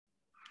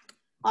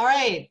All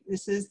right,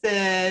 this is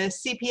the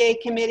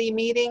CPA committee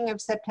meeting of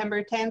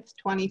September 10th,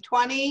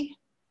 2020,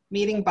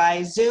 meeting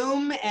by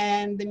Zoom,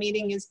 and the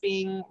meeting is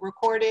being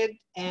recorded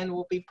and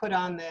will be put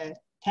on the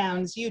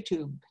town's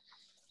YouTube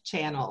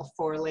channel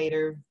for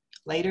later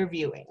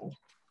viewing.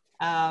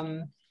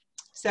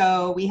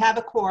 So we have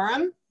a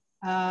quorum.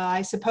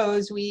 I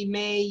suppose we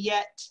may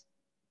yet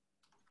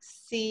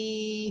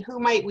see, who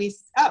might we,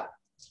 oh,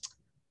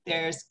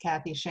 there's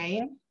Kathy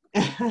Shane.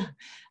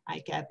 Hi,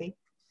 Kathy.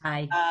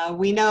 Hi.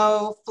 We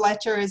know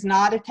Fletcher is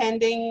not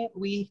attending.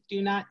 We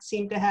do not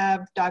seem to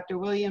have Dr.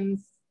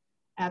 Williams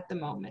at the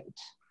moment.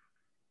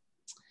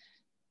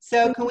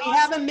 So can we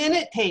have a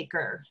minute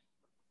taker?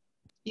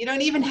 You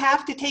don't even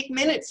have to take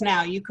minutes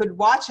now. You could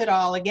watch it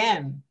all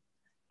again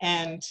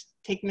and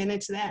take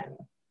minutes then.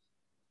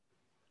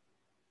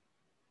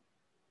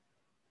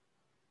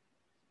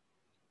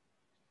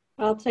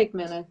 I'll take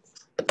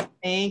minutes.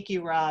 Thank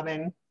you,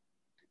 Robin.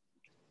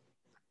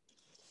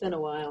 It's been a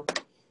while.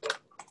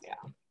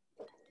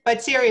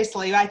 But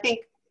seriously, I think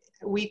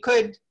we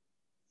could,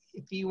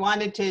 if you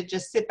wanted to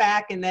just sit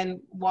back and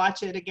then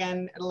watch it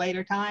again at a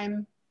later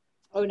time.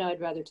 Oh no, I'd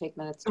rather take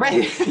minutes.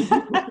 Right.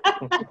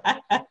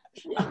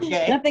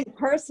 Okay. Nothing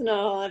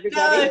personal,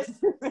 everybody.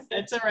 No,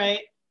 that's all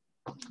right.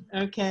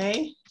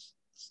 Okay.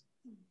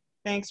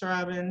 Thanks,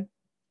 Robin.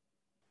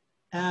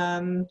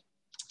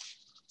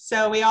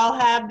 So we all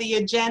have the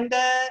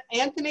agenda.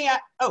 Anthony,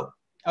 oh,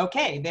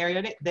 okay, there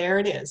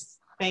it is.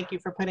 Thank you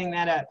for putting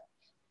that up.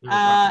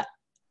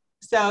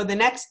 So the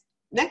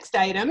next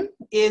item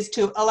is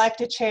to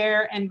elect a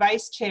chair and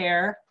vice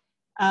chair,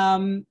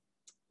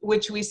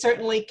 which we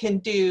certainly can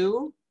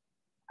do.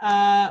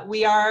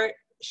 We are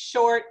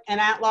short an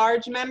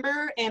at-large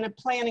member and a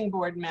planning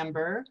board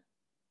member.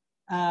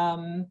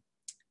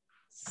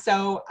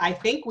 So I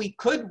think we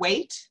could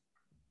wait.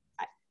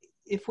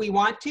 If we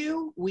want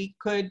to, we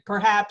could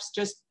perhaps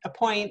just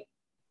appoint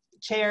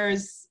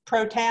chairs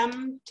pro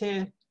tem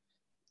to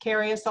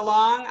carry us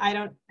along. I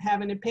don't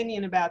have an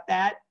opinion about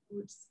that.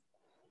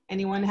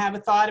 Anyone have a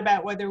thought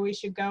about whether we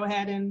should go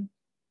ahead and?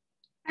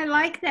 I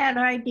like that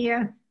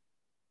idea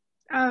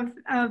of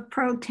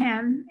pro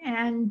tem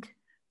and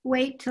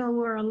wait till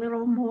we're a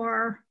little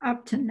more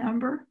up to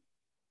number,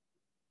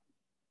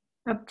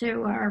 up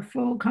to our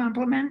full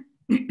complement.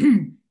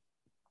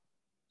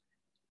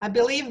 I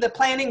believe the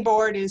planning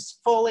board is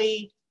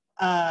fully,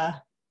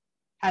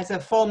 has a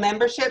full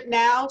membership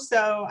now,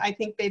 so I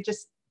think they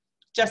just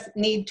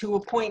need to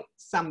appoint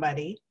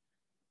somebody.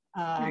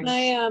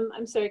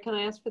 I'm sorry, can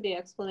I ask for the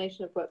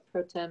explanation of what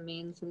pro tem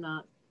means?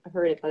 I've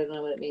heard it, but I don't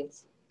know what it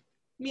means.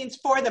 It means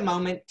for the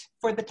moment,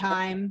 for the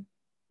time.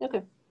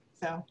 Okay.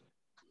 So.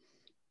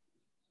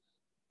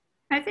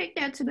 I think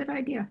that's a good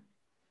idea.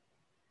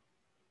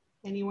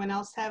 Anyone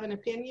else have an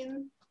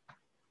opinion?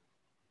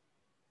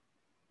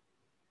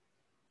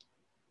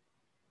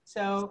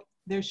 So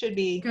there should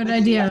be. Good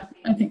idea.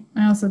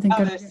 I also think.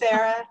 Oh, there's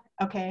Sarah.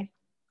 Okay.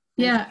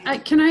 Yeah,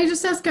 can I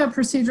just ask a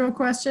procedural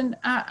question?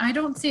 I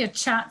don't see a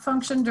chat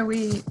function. Do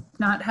we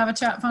not have a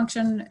chat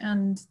function?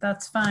 And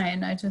that's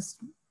fine. I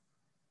just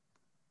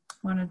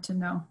wanted to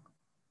know.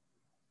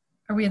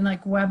 Are we in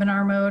like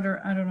webinar mode or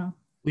I don't know?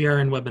 We are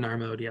in webinar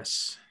mode,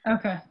 yes.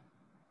 Okay.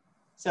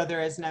 So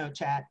there is no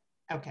chat.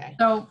 Okay.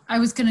 So I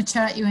was going to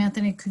chat you,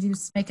 Anthony. Could you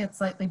make it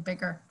slightly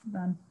bigger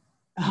then?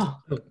 Oh,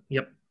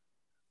 yep.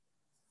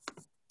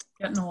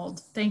 Getting old.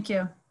 Thank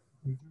you.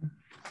 Mm-hmm.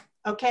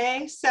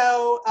 Okay,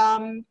 so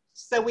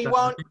so we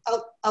won't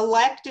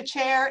elect a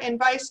chair and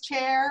vice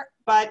chair,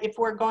 but if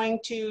we're going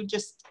to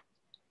just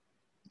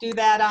do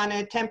that on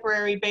a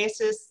temporary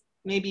basis,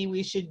 maybe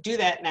we should do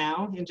that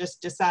now and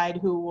just decide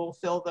who will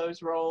fill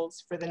those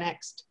roles for the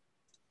next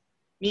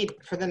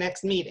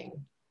meeting,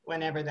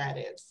 whenever that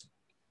is.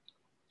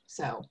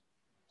 So.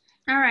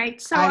 All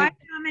right, so I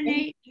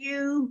nominate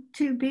you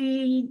to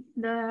be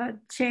the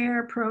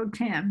chair pro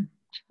tem.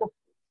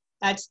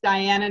 That's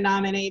Diana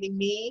nominating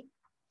me.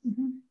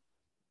 Mm-hmm.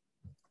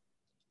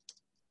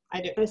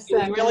 Do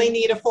we really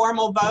need a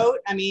formal vote?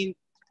 I mean,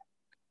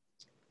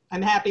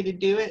 I'm happy to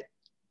do it.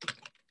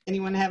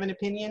 Anyone have an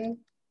opinion?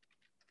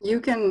 You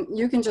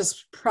can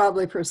just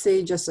probably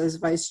proceed just as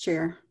vice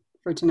chair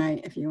for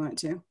tonight if you want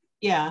to.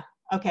 Yeah,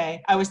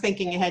 okay. I was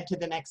thinking ahead to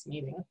the next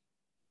meeting.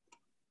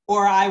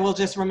 Or I will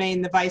just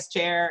remain the vice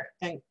chair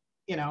and,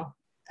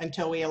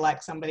 until we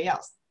elect somebody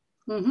else.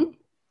 Mm-hmm.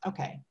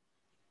 Okay.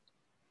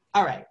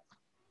 All right.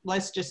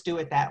 Let's just do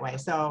it that way.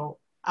 So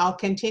I'll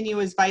continue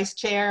as vice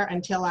chair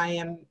until I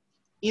am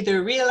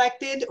either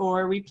reelected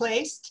or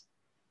replaced.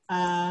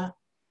 And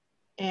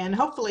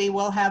hopefully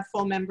we'll have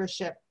full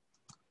membership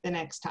the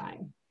next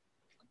time.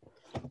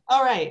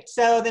 All right,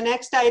 so the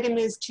next item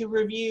is to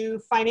review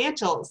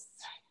financials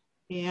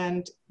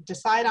and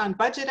decide on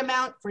budget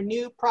amount for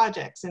new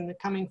projects in the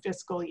coming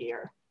fiscal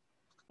year.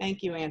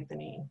 Thank you,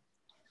 Anthony.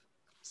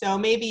 So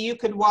maybe you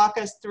could walk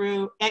us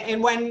through,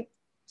 and when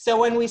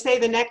we say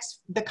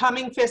the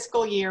coming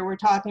fiscal year, we're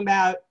talking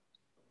about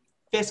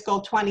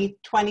fiscal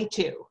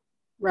 2022.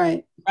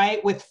 Right.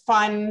 Right, with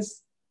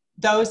funds,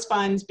 those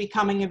funds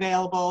becoming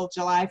available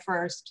July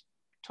 1st,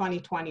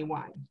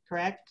 2021,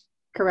 correct?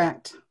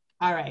 Correct.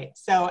 All right,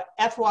 so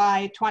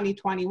FY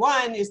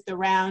 2021 is the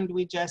round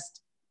we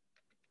just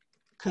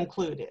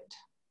concluded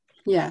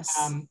Yes.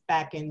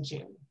 back in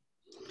June.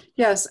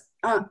 Yes.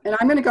 And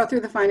I'm going to go through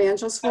the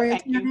financials for you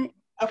Okay. tonight.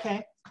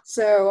 Okay,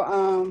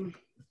 So,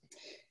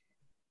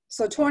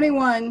 so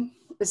 21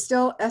 is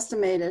still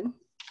estimated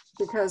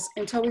because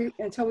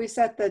until we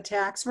set the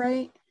tax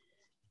rate,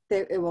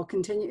 it will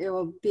continue, it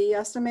will be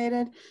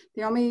estimated.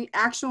 The only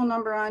actual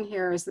number on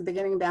here is the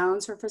beginning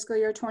balance for fiscal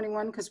year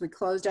 21 because we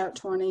closed out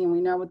 20 and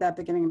we know what that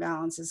beginning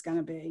balance is going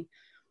to be.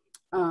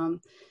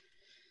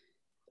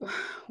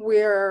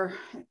 We're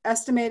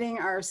estimating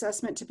our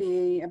assessment to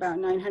be about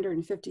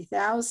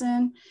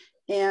 950,000.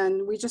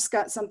 And we just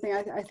got something,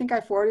 I think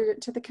I forwarded it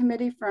to the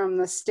committee from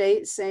the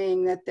state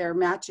saying that they're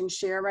matching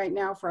share right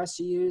now for us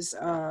to use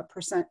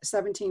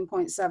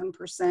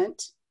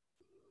 17.7%.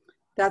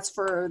 That's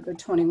for the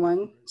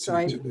 21. So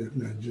I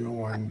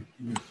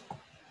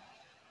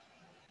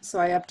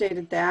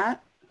updated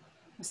that.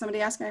 Was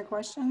somebody asking a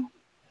question?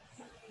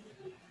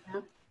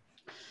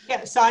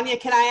 yeah, Sonia,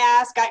 can I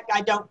ask,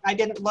 I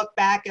didn't look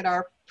back at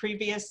our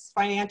previous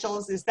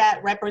financials. Does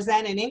that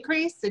represent an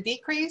increase, a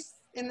decrease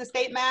in the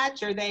state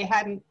match, or they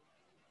hadn't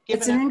given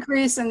It's an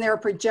increase in their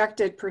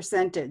projected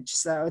percentage.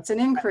 So it's an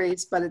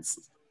increase, but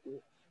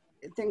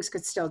things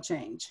could still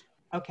change.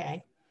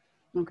 Okay.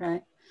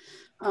 Okay.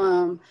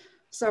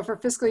 So for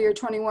fiscal year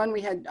 21,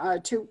 we had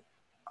a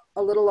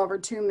little over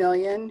 2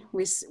 million.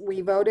 We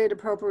voted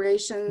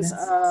appropriations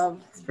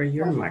of for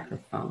your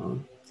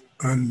microphone.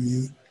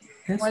 Unmute.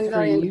 That's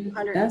for you.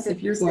 That's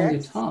if you're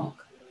going to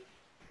talk.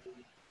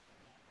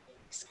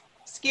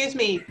 Excuse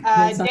me, Dave,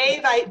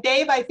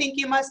 I think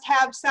you must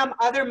have some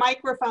other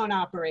microphone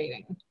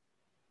operating.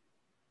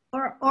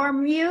 Or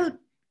mute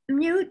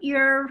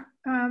your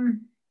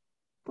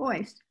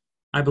voice.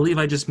 I believe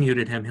I just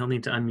muted him. He'll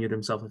need to unmute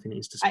himself if he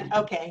needs to speak.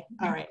 Okay,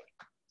 all right.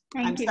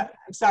 Thank you.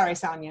 I'm sorry,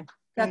 Sonia.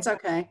 That's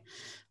okay.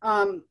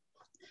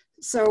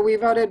 So we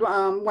voted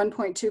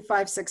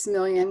 1.256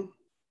 million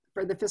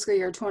for the fiscal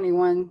year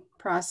 21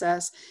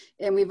 process,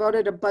 and we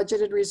voted a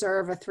budgeted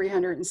reserve of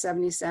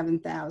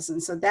 377,000.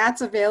 So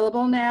that's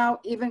available now.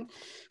 Even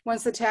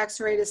once the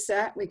tax rate is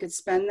set, we could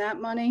spend that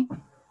money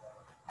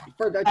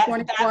for the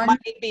 21. That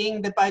money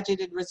being the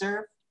budgeted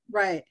reserve?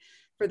 Right.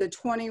 For the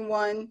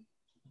 21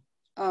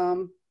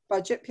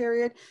 budget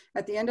period.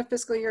 At the end of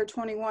fiscal year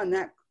 21,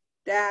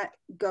 that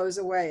goes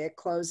away. It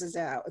closes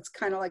out. It's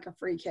kind of like a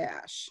free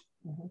cash.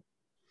 Mm-hmm.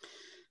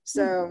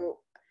 So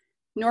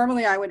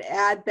normally I would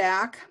add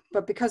back,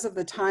 but because of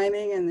the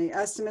timing and the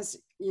estimates,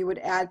 you would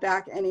add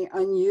back any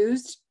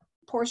unused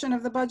portion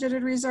of the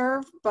budgeted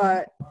reserve,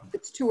 but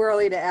it's too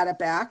early to add it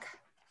back.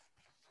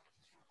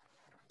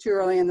 Too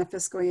early in the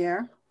fiscal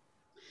year.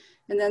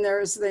 And then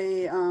there's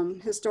the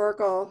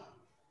historical.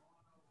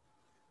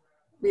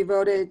 We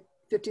voted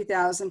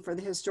 50,000 for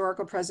the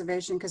historical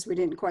preservation because we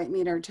didn't quite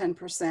meet our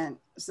 10%.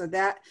 So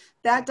that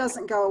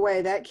doesn't go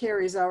away. That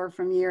carries over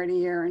from year to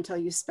year until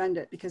you spend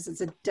it because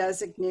it's a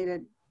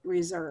designated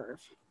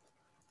reserve.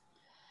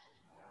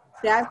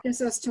 That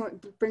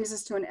brings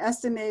us to an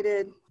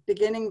estimated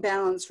beginning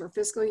balance for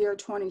fiscal year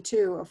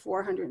 22 of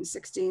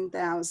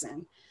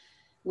 416,000.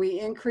 We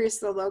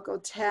increased the local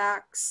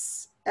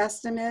tax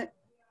estimate.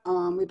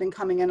 We've been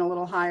coming in a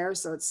little higher,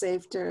 so it's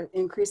safe to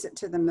increase it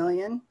to the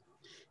million.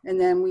 And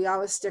then we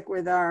always stick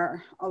with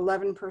our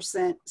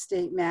 11%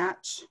 state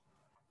match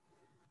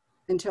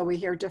until we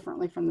hear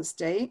differently from the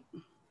state.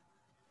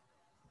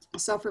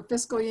 So for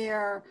fiscal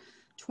year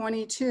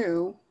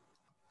 22,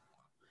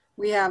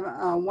 we have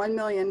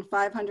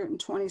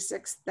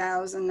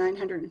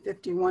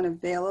 1,526,951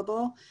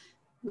 available.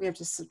 We have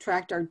to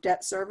subtract our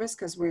debt service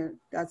because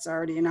that's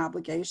already an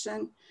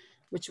obligation,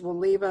 which will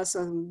leave us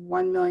with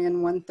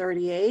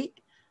 1,138,000.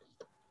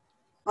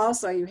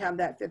 Also, you have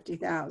that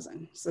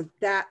 50,000. So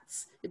it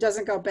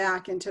doesn't go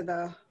back into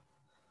the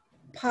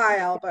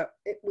pile, but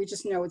we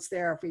just know it's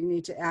there if we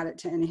need to add it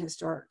to any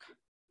historic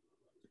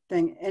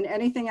thing. And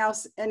anything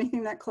else,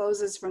 anything that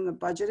closes from the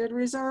budgeted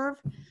reserve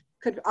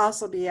could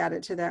also be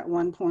added to that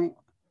 $1.1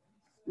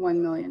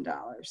 million.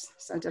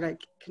 So did I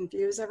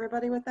confuse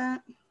everybody with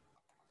that?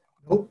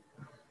 Nope.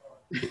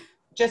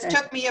 Just Okay.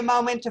 took me a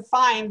moment to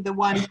find the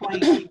 1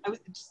 point. I was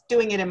just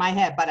doing it in my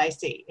head, but I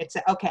see. It's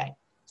okay.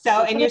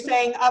 So, and you're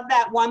saying of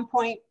that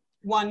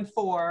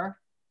 1.14,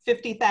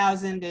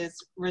 50,000 is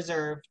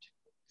reserved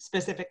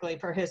specifically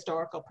for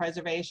historical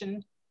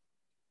preservation,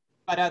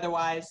 but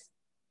otherwise?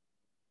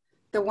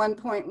 The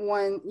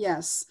 1.1,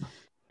 yes.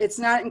 It's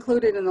not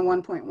included in the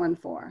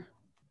 1.14.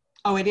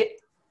 Oh, it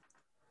is?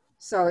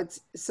 So Okay.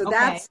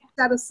 that's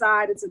set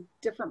aside. It's a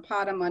different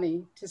pot of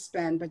money to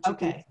spend, but you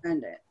can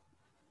spend it.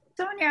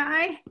 Sonia,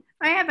 I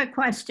have a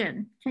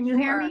question. Can you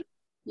hear me?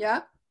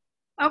 Yeah.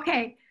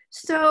 Okay.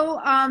 So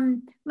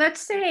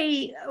let's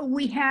say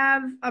we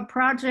have a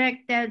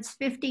project that's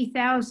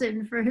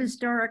 50,000 for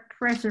historic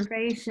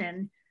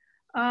preservation,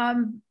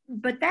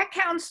 but that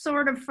counts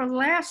sort of for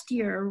last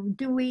year.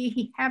 Do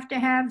we have to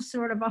have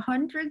sort of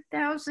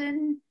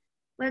 100,000,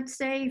 let's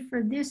say,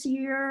 for this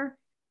year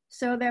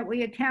so that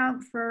we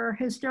account for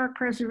historic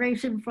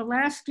preservation for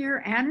last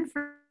year and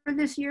for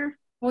this year?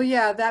 Well,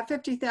 yeah, that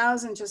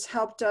 50,000 just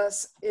helped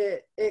us.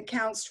 It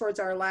counts towards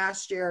our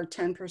last year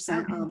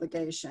 10% Okay.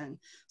 obligation.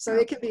 So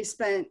Okay. it could be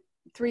spent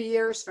 3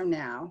 years from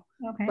now,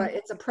 Okay. but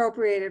it's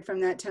appropriated from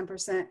that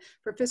 10%.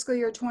 For fiscal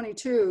year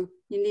 22,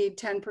 you need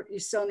 10. You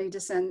still need to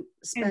spend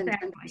Exactly.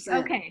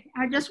 10%. Okay.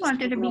 I just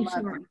wanted to be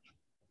sure.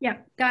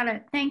 Yep. Got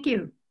it. Thank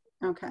you.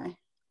 Okay.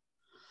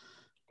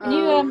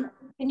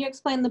 Can you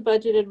explain the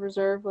budgeted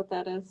reserve, what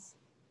that is?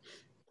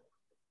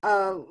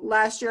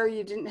 Last year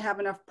you didn't have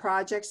enough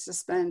projects to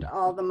spend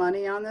all the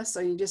money on this,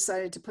 so you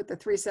decided to put the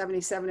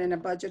 377 in a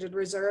budgeted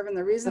reserve. And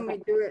the reason we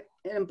do it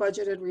in a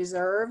budgeted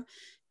reserve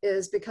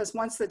is because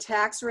once the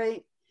tax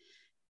rate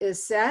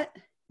is set,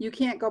 you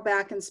can't go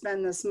back and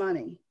spend this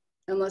money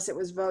unless it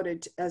was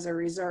voted as a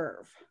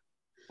reserve.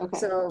 Okay.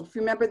 So if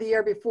you remember the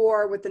year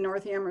before with the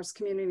North Amherst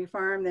Community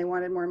Farm, they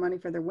wanted more money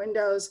for their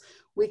windows.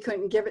 We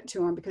couldn't give it to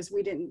them because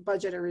we didn't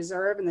budget a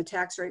reserve and the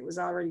tax rate was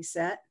already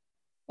set.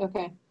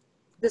 Okay.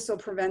 This will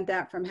prevent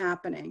that from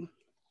happening.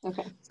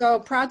 Okay. So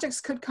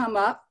projects could come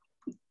up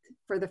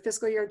for the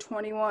fiscal year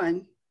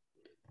 21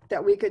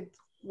 that we could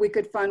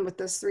fund with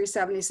this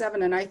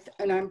 377.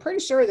 And I'm pretty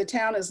sure the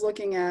town is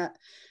looking at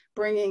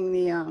bringing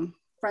the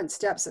front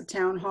steps of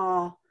Town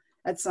Hall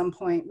at some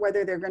point,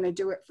 whether they're going to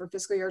do it for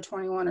fiscal year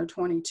 21 or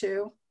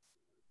 22.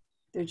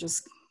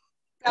 That's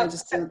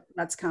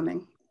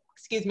coming.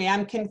 Excuse me,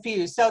 I'm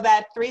confused. So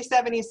that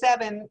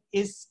 377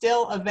 is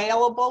still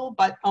available,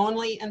 but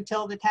only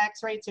until the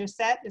tax rates are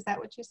set? Is that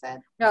what you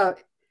said? No,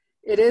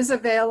 it is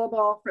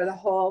available for the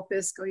whole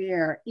fiscal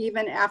year,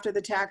 even after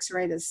the tax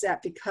rate is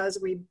set, because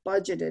we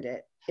budgeted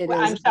it.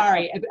 I'm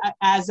sorry,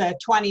 as a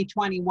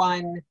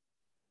 2021,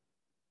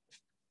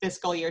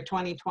 fiscal year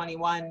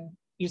 2021,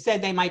 you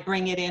said they might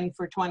bring it in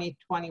for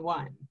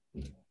 2021.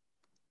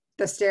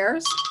 The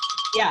stairs?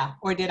 Yeah,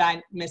 or did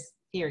I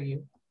mishear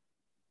you?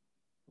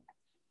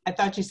 I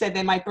thought you said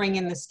they might bring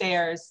in the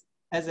stairs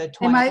as a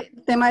 20.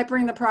 They might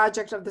bring the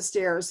project of the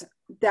stairs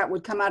that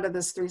would come out of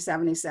this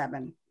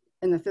 377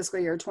 in the fiscal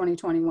year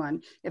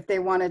 2021 if they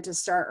wanted to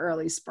start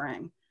early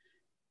spring.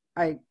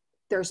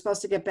 They're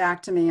supposed to get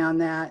back to me on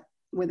that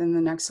within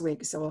the next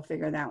week, so we'll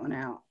figure that one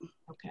out.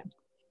 Okay.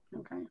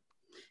 Okay.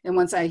 And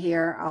once I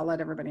hear, I'll let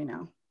everybody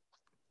know.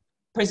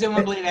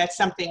 Presumably that's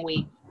something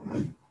we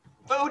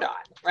vote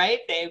on, right?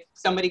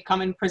 Somebody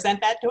come and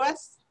present that to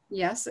us?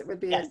 Yes, it would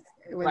be. Yes.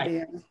 It would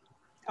Right. be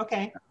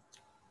Okay.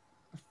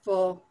 a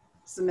full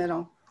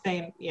submittal.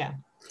 Same, yeah.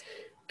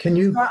 Can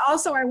you,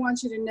 Also, I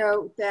want you to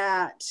note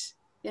that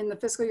in the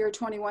fiscal year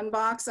 21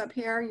 box up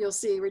here, you'll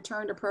see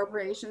returned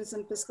appropriations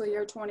in fiscal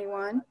year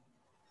 21.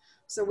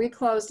 So we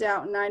closed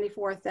out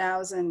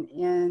 94,000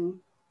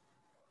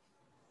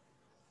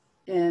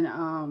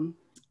 in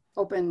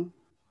open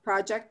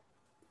project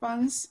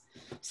funds.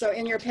 So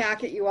in your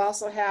packet, you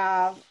also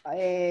have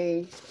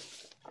a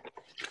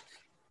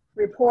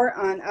report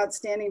on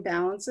outstanding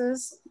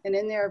balances. And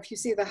in there, if you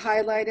see the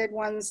highlighted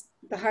ones,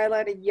 the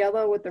highlighted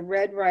yellow with the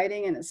red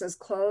writing and it says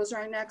close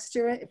right next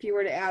to it, if you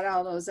were to add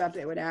all those up,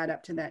 it would add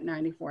up to that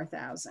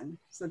 94,000.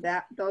 So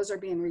those are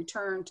being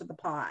returned to the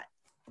pot.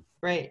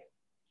 Great.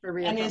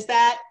 And is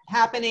that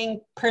happening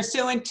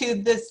pursuant to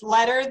this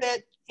letter that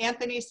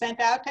Anthony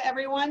sent out to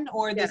everyone,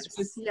 or this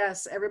was?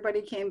 Yes,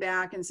 everybody came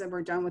back and said,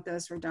 we're done with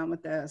this, we're done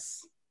with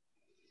this.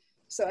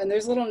 So, and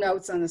there's little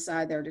notes on the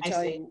side there to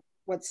tell you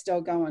what's still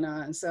going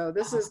on. So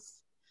this is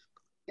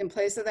in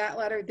place of that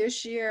letter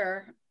this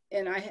year.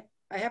 And I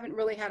haven't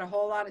really had a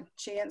whole lot of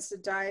chance to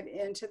dive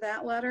into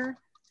that letter.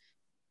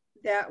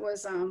 That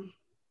was,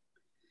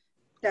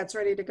 that's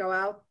ready to go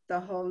out.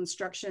 The whole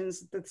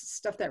instructions, the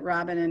stuff that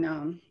Robin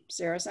and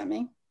Sarah sent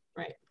me.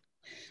 Right.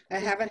 I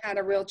haven't had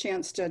a real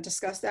chance to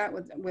discuss that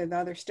with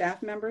other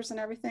staff members and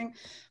everything.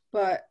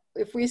 But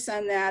if we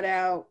send that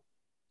out,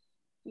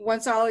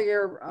 once all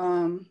your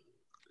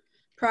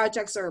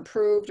projects are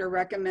approved or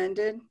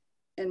recommended,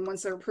 and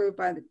once they're approved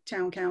by the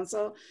town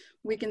council,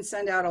 we can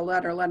send out a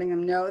letter letting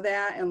them know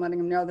that and letting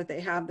them know that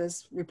they have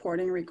this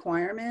reporting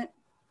requirement.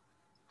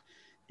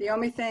 The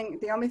only thing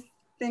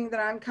that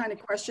I'm kind of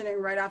questioning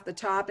right off the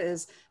top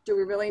is, do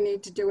we really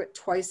need to do it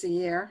twice a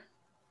year?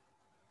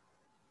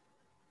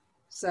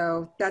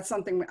 So that's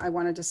something I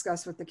want to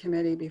discuss with the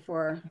committee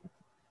before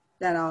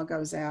that all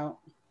goes out.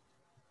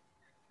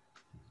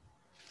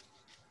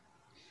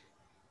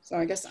 So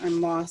I guess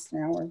I'm lost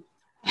now.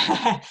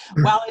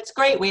 Well, it's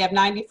great. We have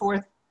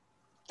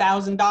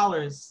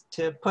 $94,000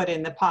 to put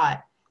in the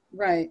pot.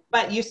 Right.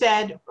 But you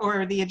said,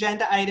 or the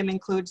agenda item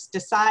includes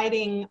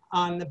deciding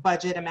on the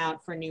budget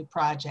amount for new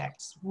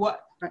projects. What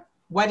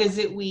is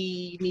it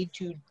we need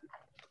to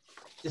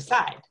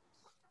decide?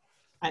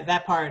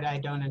 That part I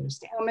don't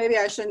understand. Well, maybe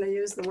I shouldn't have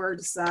used the word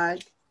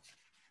decide,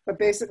 but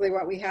basically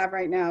what we have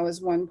right now is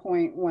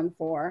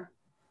 1.14.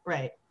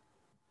 Right.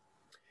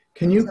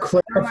 Can you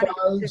clarify,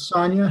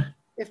 Sonia?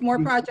 If more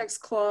projects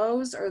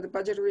close or the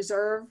budget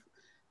reserve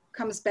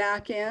comes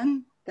back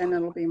in, then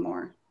it'll be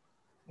more.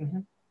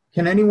 Mm-hmm.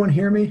 Can anyone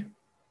hear me?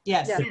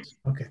 Yes. Yes.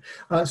 Okay.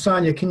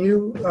 Sonia, can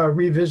you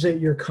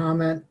revisit your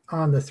comment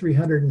on the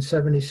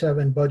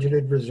 377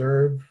 budgeted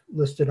reserve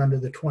listed under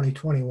the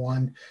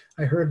 2021?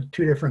 I heard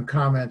two different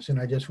comments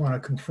and I just want to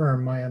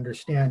confirm my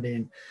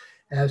understanding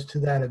as to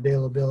that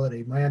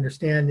availability. My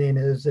understanding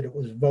is that it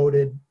was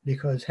voted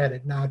because had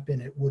it not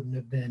been, it wouldn't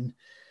have been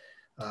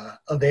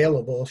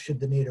available should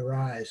the need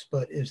arise.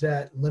 But is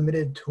that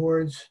limited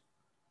towards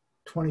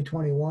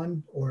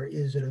 2021 or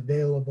is it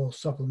available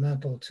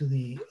supplemental to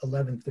the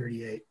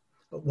 1138?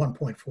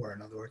 1.4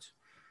 in other words.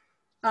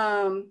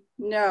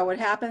 No, what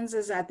happens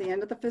is at the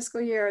end of the fiscal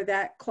year,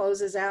 that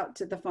closes out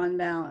to the fund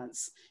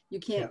balance.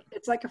 You can't,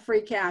 it's like a free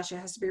cash. It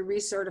has to be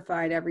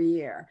recertified every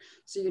year.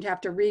 So you'd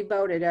have to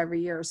re-vote it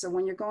every year. So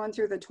when you're going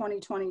through the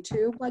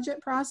 2022 budget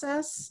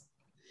process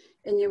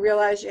and you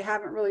realize you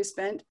haven't really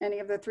spent any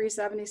of the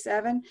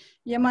 377,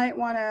 you might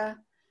want to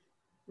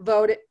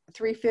vote it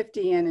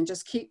 350 in and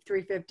just keep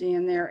 350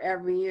 in there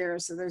every year.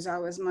 So there's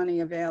always money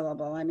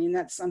available. I mean,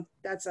 that's an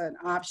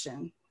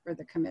option for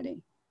the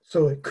committee.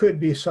 So it could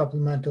be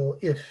supplemental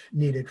if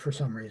needed for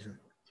some reason.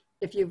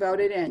 If you vote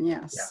it in,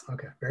 yes. Yeah,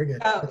 okay, very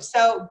good.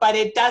 But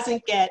it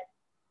doesn't get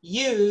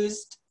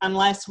used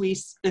unless we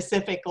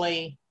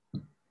specifically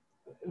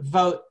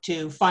vote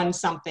to fund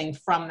something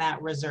from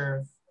that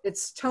reserve.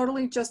 It's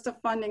totally just a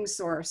funding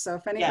source. So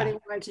if anybody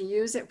wanted to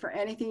use it for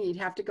anything, you'd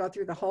have to go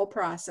through the whole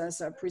process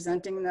of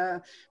presenting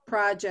the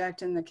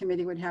project and the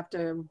committee would have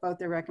to vote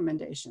their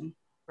recommendation.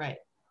 Right.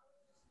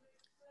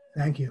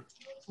 Thank you.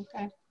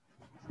 Okay.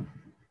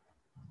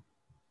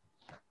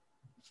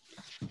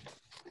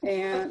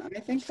 And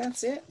I think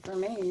that's it for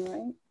me,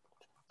 right?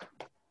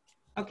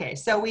 Okay,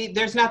 so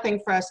there's nothing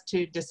for us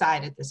to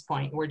decide at this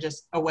point. We're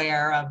just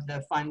aware of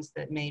the funds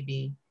that may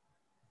be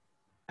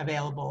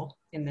available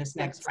in this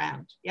next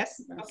round.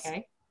 Yes?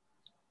 Okay,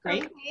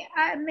 great. Okay.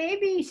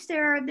 Maybe,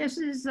 Sarah, this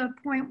is a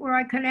point where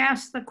I could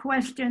ask the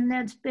question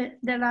that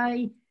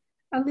I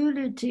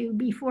alluded to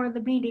before the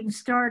meeting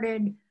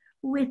started,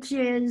 which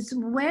is,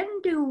 when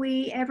do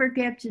we ever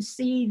get to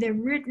see the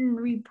written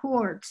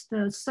reports,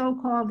 the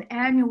so-called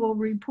annual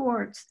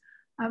reports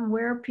on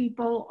where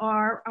people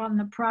are on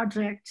the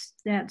projects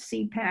that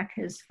CPAC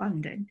has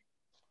funded?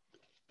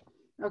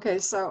 Okay,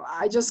 so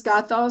I just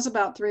got those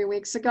about 3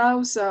 weeks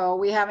ago, so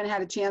we haven't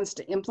had a chance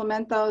to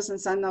implement those and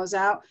send those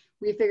out.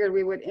 We figured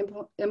we would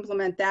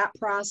implement that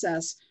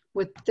process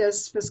with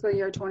this fiscal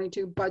year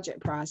 22 budget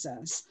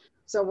process.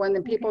 So when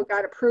the people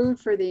got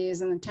approved for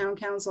these and the town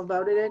council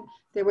voted it,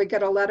 they would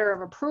get a letter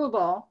of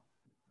approval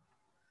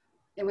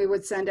and we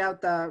would send out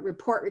the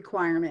report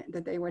requirement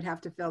that they would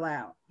have to fill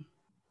out.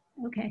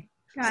 Okay.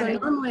 So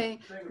normally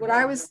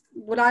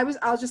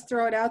I'll just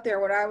throw it out there.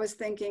 What I was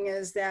thinking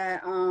is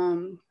that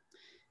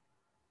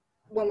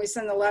when we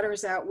send the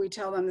letters out, we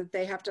tell them that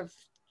they have to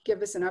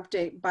give us an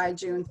update by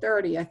June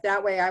 30th.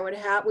 That way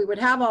we would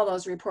have all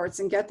those reports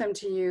and get them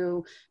to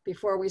you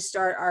before we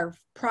start our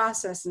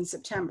process in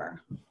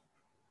September.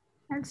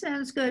 That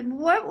sounds good.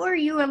 What were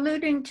you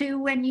alluding to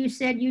when you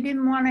said you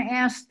didn't want to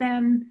ask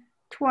them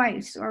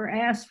twice or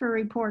ask for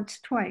reports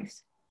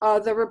twice?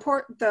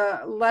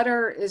 The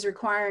letter is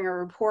requiring a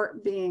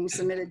report being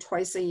submitted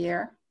twice a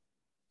year.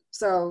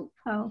 So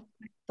the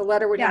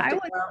letter would have to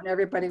go out and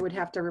everybody would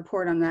have to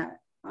report on that,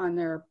 on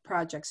their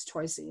projects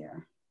twice a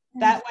year.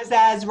 That was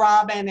as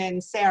Robin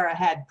and Sarah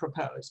had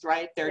proposed,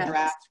 right? Their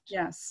draft.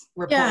 Yes.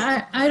 Report.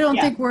 Yeah, I don't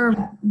think we're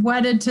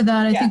wedded to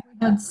that. I think we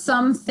had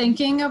some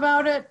thinking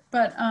about it,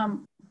 but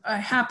I'm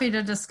happy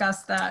to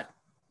discuss that,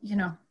 you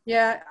know.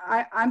 Yeah,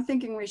 I'm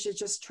thinking we should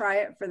just try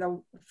it for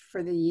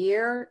the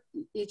year,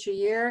 each a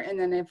year. And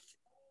then if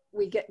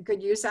we get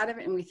good use out of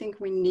it and we think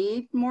we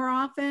need more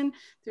often,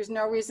 there's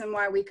no reason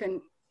why we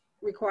couldn't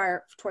require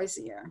it twice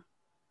a year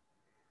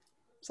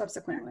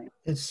subsequently.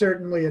 It's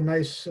certainly a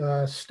nice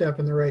step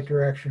in the right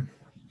direction.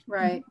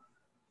 Right.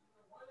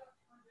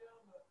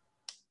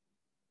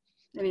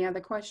 Any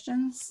other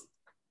questions?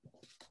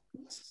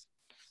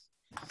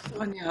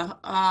 Sonia,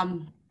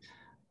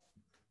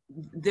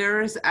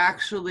 there is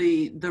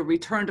actually, the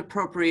returned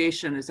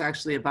appropriation is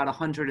actually about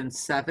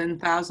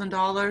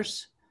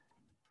 $107,000.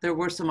 There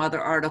were some other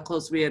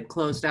articles we had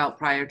closed out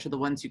prior to the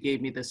ones you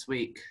gave me this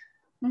week.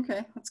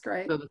 Okay, that's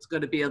great. So it's going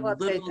to be a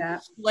little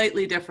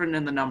slightly different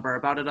in the number,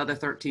 about another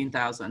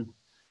 13,000.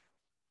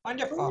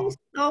 Wonderful.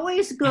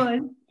 Always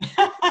good.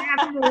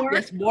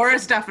 Yes, more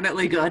is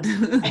definitely good.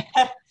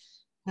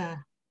 I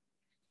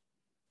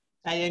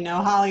didn't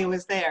know Holly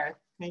was there.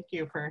 Thank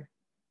you for,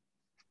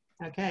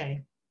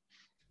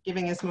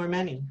 giving us more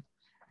money.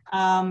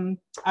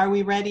 Are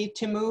we ready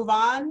to move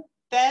on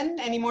then?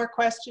 Any more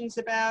questions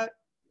about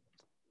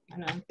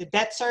the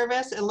debt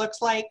service? It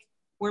looks like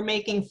we're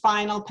making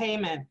final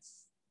payments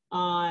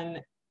on,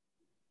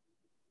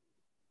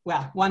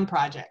 well, one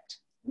project.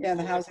 Yeah,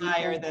 the housing.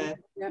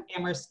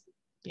 Amherst.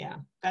 Yeah,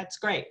 that's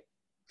great.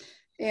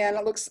 And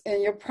it looks,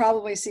 and you'll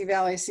probably see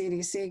Valley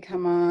CDC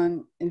come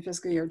on in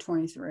fiscal year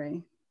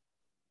 23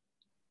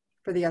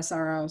 for the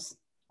SROs.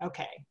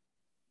 Okay,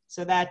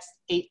 so that's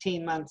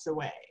 18 months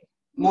away.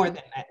 More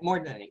than that, more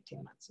than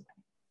 18 months away.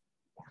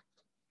 Yeah.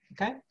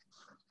 Okay.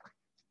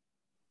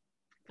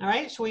 All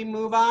right, shall we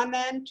move on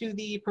then to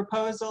the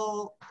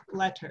proposal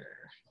letter?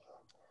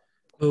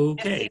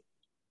 Okay.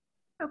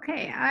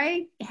 Okay,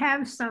 I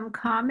have some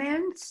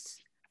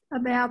comments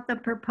about the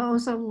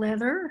proposal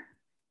letter,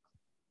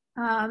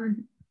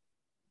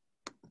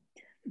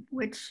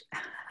 which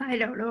I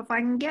don't know if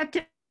I can get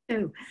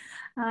to.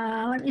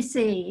 Let me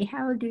see,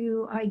 how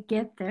do I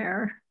get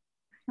there?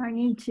 I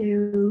need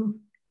to,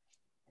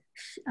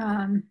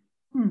 I've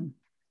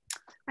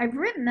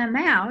written them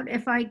out.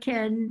 If I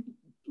can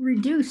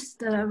reduce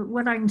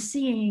what I'm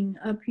seeing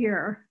up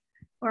here,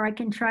 or I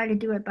can try to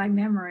do it by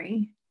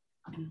memory.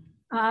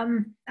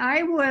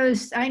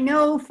 I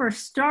know for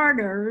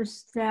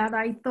starters that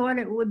I thought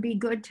it would be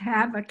good to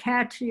have a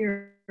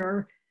catchier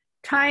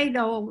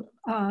title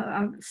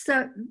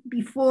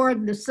before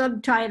the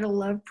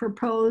subtitle of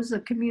Propose a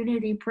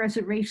Community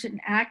Preservation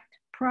Act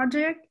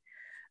project.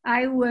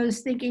 I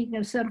was thinking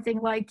of something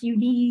like, you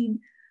need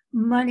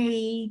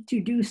money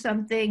to do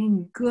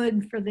something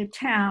good for the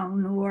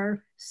town,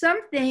 or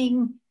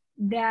something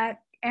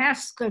that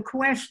asks a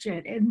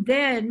question, and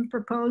then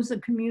Propose a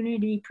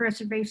Community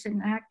Preservation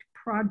Act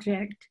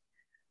project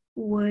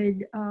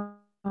would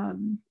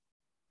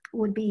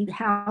be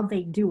how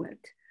they do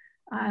it.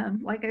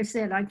 Like I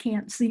said, I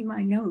can't see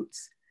my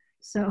notes,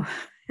 so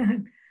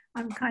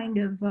I'm kind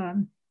of,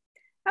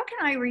 how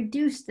can I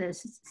reduce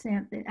this,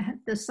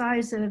 the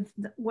size of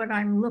what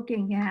I'm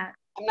looking at?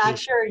 I'm not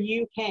sure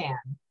you can.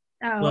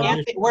 Oh, Well,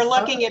 Anthony, we're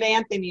looking at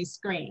Anthony's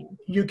screen.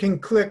 You can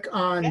click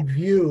on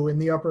view in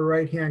the upper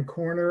right-hand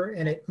corner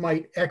and it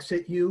might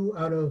exit you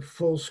out of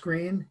full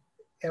screen,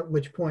 at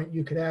which point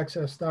you could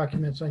access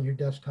documents on your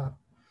desktop.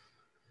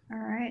 all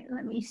right,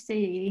 let me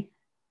see.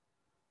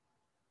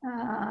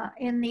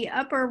 In the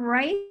upper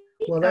right?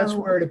 Well, that's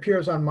where it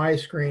appears on my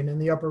screen. In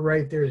the upper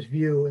right, there's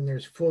view and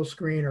there's full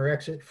screen or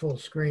exit full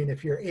screen.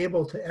 If you're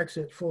able to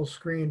exit full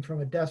screen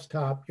from a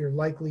desktop, you're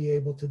likely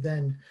able to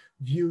then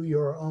view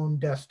your own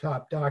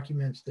desktop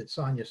documents that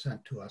Sonia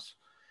sent to us.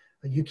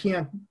 You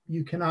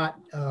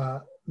cannot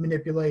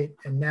manipulate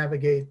and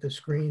navigate the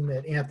screen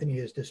that Anthony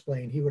is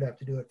displaying. He would have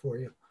to do it for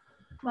you.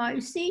 Well, I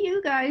see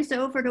you guys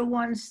over to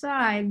one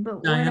side,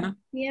 but Diana? what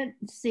I can't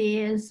see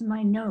is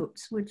my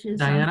notes, which is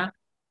Diana?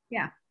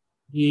 yeah.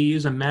 Do you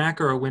use a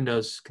Mac or a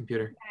Windows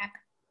computer?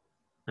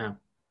 Mac.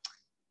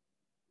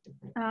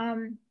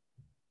 No.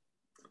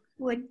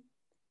 Would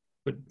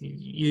But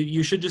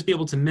you should just be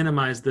able to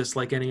minimize this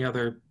like any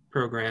other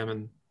program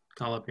and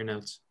call up your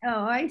notes.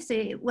 Oh, I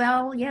see.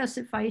 Well, yes,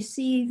 if I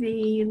see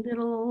the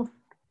little,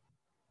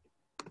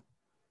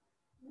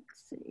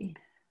 let's see,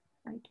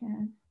 I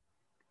can.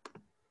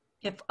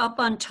 If up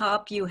on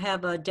top you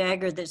have a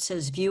dagger that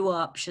says view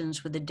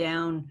options with a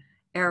down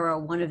arrow,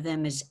 one of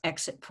them is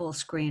exit full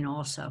screen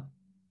also.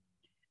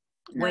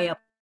 Way up.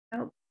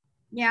 Oh,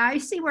 yeah, I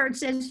see where it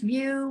says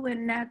view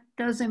and that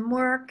doesn't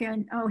work.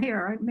 And oh,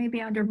 here,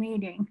 maybe under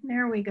meeting.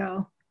 There we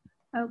go.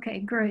 Okay,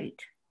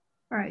 great.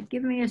 All right,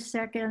 give me a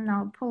second.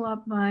 I'll pull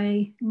up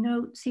my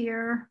notes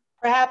here.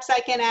 Perhaps I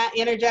can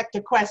interject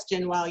a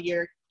question while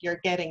you're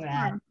getting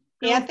that.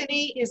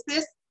 Anthony, does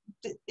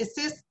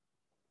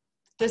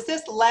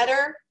this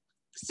letter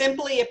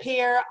simply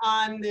appear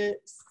on the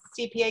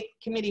CPA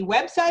committee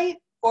website,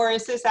 or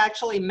is this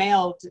actually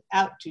mailed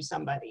out to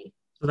somebody?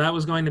 So that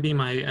was going to be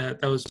my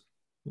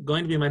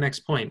next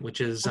point, which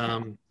is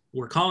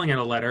we're calling it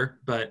a letter,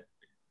 but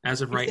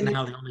as of right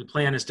now, the only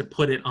plan is to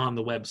put it on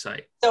the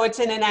website. So it's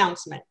an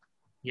announcement.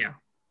 Yeah.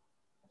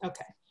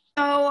 Okay.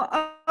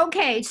 Oh,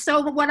 okay. So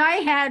what I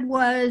had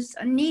was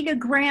need a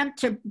grant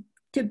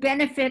to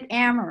benefit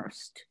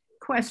Amherst, ?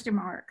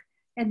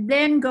 And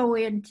then go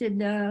into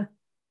the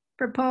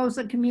Propose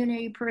a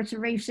Community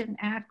Preservation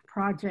Act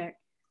project.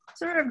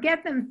 Sort of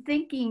get them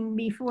thinking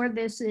before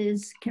this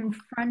is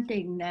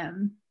confronting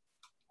them.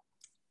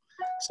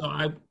 So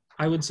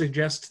I would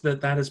suggest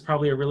that is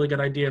probably a really good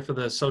idea for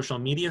the social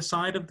media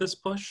side of this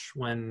push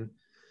when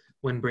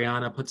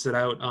Brianna puts it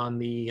out on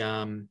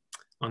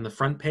the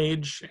front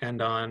page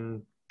and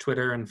on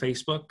Twitter and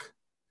Facebook.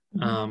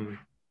 Mm-hmm.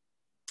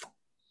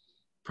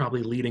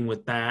 Probably leading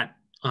with that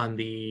on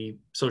the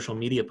social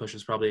media push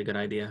is probably a good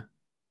idea.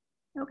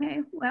 Okay,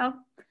 well,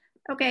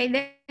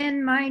 okay,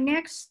 then my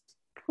next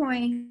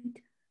point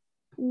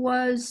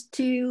was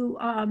to,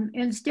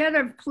 instead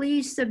of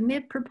please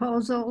submit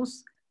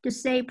proposals, to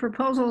say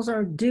proposals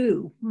are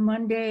due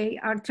Monday,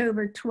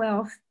 October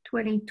 12th,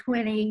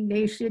 2020.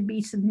 They should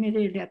be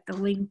submitted at the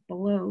link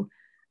below.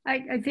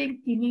 I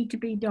think you need to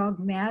be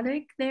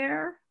dogmatic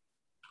there.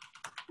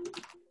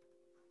 Okay.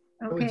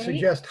 I would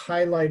suggest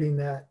highlighting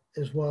that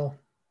as well.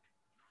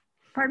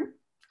 Pardon?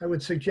 I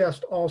would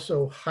suggest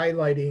also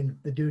highlighting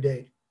the due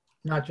date,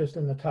 not just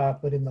in the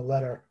top, but in the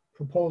letter.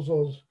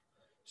 Proposals,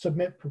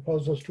 submit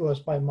proposals to us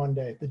by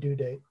Monday, the due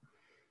date.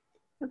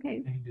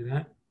 Okay. Can you do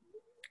that?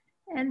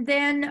 And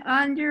then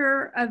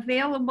under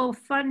available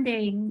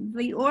funding,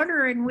 the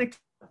order in which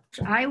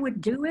I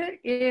would do it,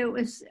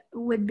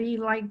 would be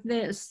like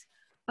this.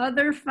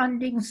 Other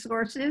funding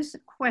sources,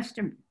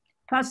 question.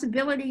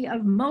 Possibility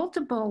of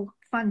multiple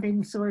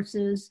funding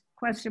sources, ?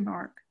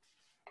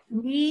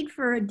 need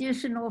for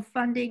additional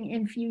funding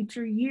in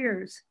future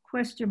years, ?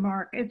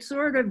 It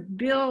sort of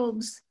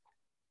builds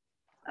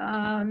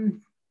a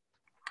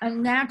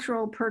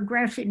natural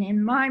progression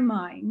in my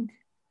mind.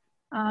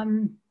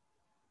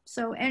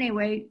 So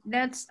anyway,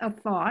 that's a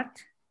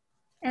thought.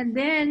 And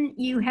then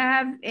you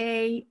have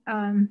a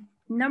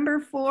number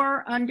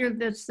 4 under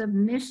the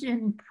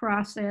submission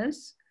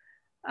process.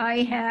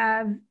 I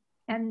have,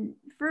 and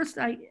first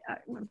I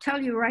will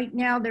tell you right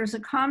now, there's a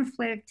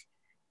conflict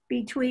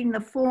between the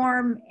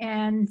form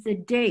and the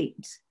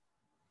date.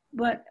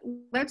 But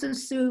let's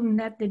assume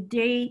that the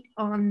date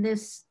on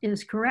this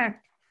is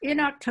correct. In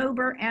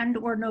October and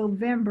or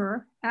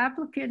November,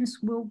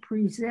 applicants will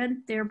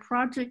present their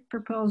project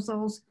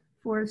proposals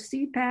for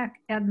CPAC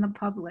and the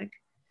public.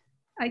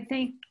 I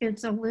think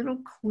it's a little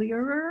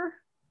clearer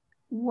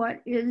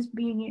what is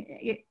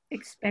being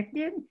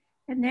expected.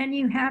 And then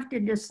you have to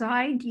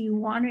decide, do you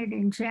want it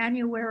in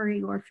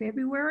January or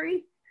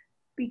February?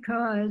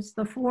 Because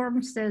the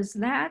form says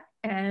that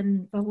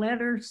and the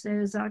letter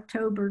says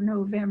October,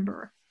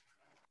 November.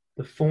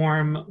 The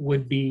form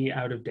would be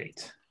out of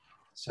date.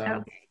 So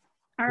okay.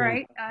 All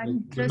right.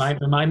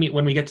 Remind me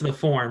when we get to the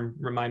form,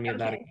 remind me of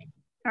that again.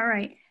 All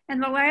right.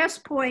 And the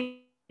last point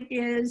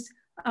is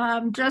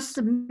just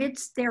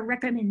submits their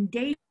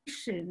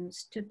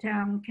recommendations to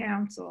town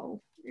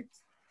council.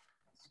 It's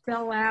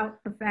spell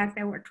out the fact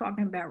that we're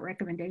talking about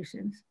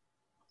recommendations.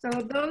 So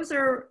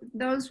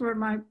those were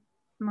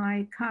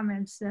my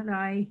comments that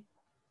I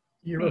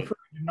You're referring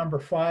to number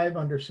 5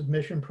 under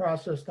submission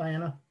process,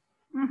 Diana?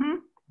 Mm-hmm.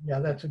 Yeah,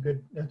 that's a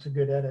good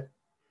edit.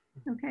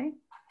 Okay.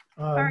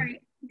 All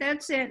right.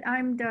 That's it.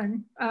 I'm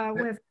done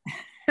with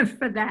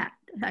for that.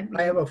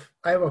 I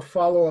have a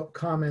follow-up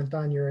comment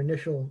on your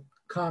initial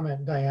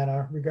comment,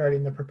 Diana,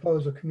 regarding the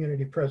proposal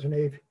Community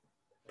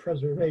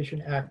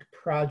Preservation Act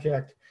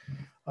project.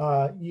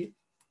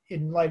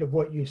 In light of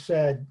what you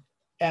said,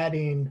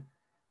 adding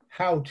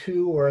how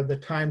to or the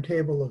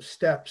timetable of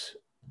steps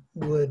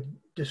would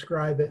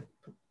describe it.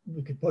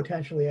 We could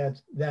potentially add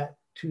that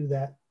to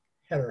that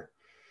header.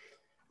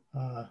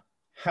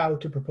 How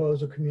to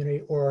propose a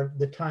community or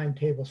the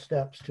timetable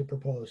steps to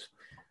propose.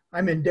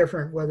 I'm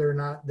indifferent whether or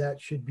not that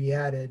should be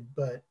added,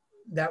 but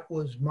that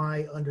was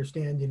my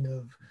understanding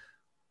of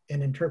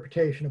an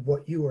interpretation of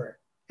what you were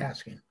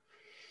asking.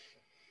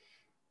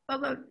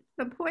 Well,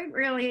 the point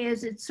really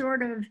is it's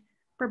sort of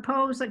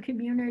propose a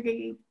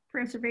Community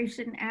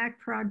Preservation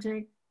Act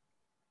project.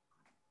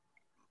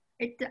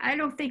 I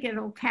don't think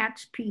it'll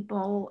catch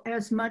people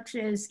as much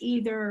as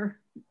either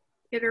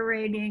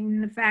iterating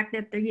the fact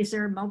that these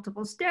are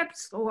multiple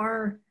steps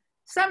or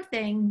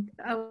something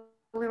a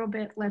little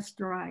bit less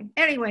dry.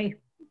 Anyway,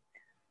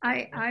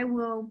 I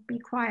will be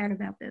quiet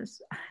about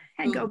this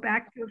and go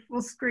back to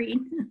full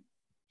screen.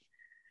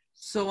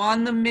 So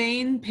on the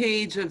main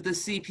page of the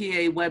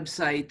CPA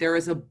website, there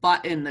is a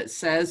button that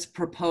says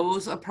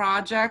propose a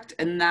project,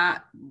 and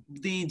that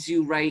leads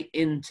you right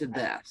into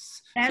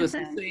this. So it's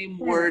the same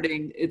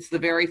wording. It's the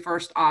very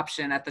first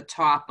option at the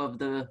top of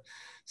the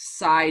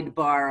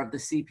sidebar of the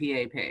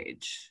CPA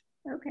page.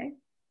 Okay.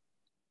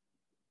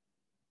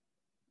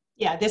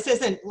 Yeah, this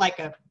isn't like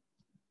a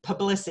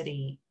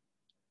publicity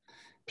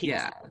piece.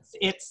 Yeah.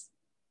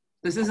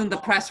 This isn't the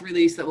press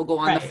release that will go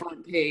on the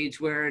front page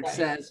where it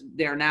says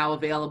they're now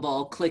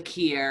available, click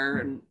here,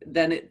 and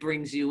then it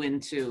brings you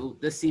into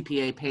the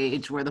CPA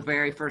page where the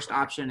very first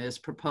option is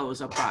propose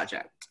a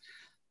project.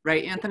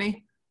 Right,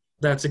 Anthony?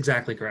 That's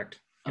exactly correct.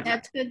 Okay.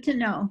 That's good to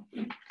know.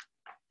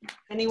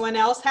 Anyone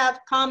else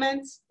have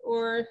comments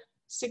or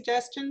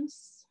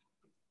suggestions?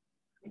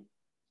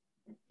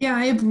 Yeah,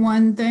 I have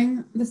one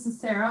thing. This is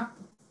Sarah.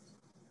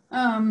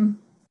 I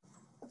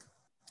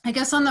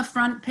guess on the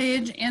front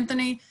page,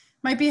 Anthony,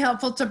 might be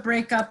helpful to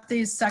break up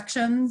these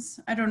sections.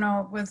 I don't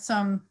know, with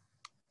some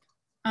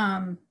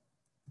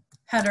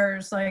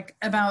headers like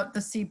about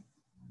the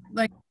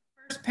like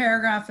first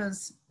paragraph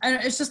is,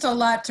 it's just a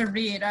lot to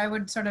read. I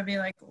would sort of be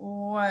like,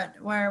 why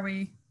are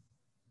we,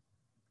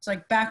 it's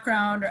like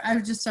background, or I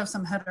would just have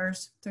some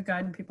headers to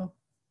guide people.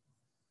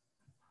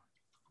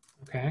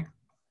 Okay.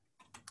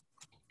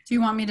 Do you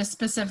want me to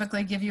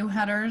specifically give you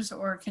headers,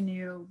 or can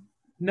you?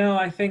 No,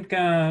 I think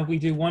we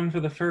do one for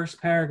the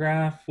first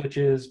paragraph, which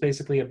is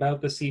basically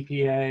about the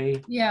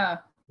CPA. Yeah.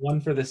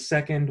 One for the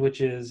second, which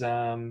is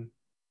the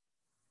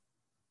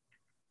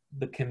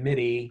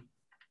committee.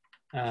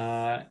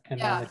 And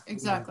yeah,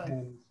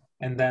 exactly.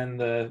 And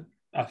then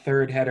a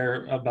third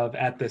header above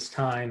at this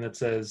time that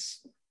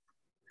says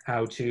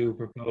how to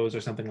propose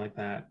or something like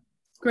that.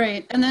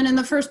 Great. And then in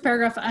the first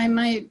paragraph, I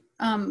might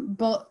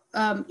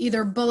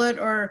either bullet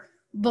or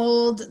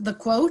bold the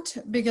quote,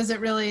 because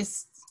it really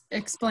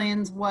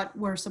explains what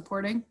we're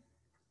supporting.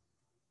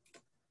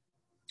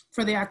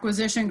 For the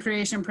acquisition,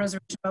 creation,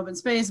 preservation of open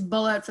space,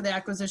 bullet for the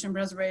acquisition,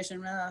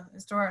 preservation,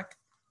 historic.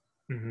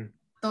 Mm-hmm.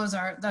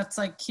 That's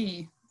like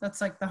key. That's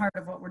like the heart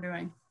of what we're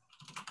doing.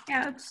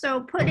 Yeah,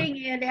 so putting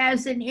it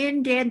as an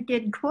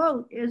indented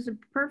quote is a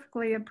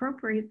perfectly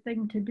appropriate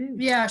thing to do.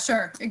 Yeah,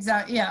 sure,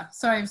 exactly. Yeah,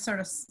 so I sort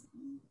of,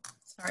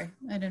 sorry,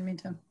 I didn't mean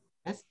to.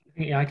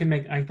 Yeah, I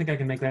think I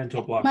can make that into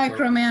a block.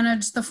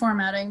 Micromanage the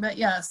formatting, but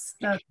yes,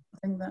 that's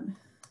something that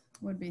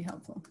would be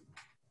helpful.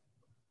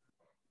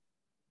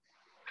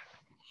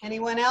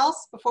 Anyone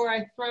else before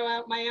I throw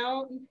out my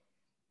own?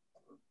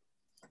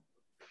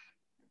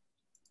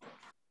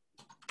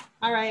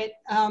 All right,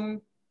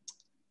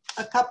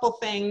 a couple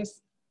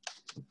things.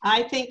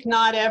 I think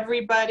not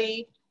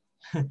everybody,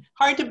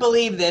 hard to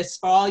believe this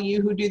for all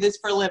you who do this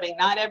for a living,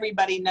 not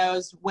everybody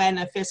knows when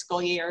a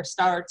fiscal year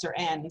starts or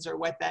ends or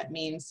what that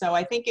means. So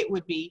I think it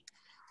would be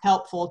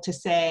helpful to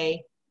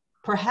say,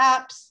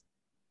 perhaps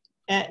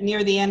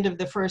near the end of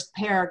the first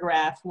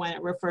paragraph, when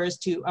it refers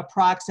to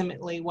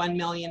approximately $1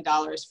 million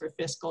for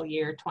fiscal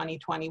year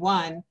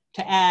 2021,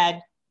 to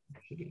add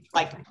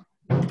like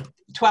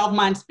 12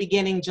 months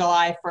beginning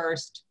July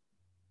 1st.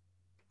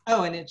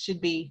 Oh, and it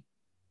should be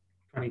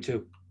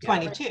 22.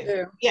 22.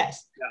 Yeah.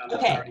 Yes. Yeah,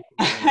 Okay.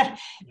 yeah.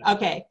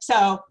 Okay.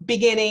 So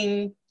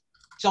beginning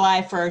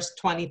July 1st,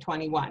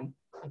 2021.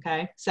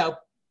 Okay. So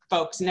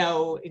folks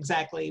know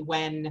exactly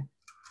when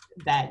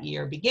that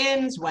year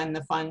begins, when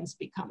the funds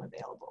become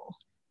available.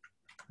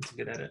 That's a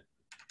good edit.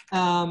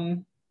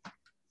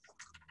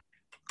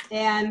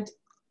 And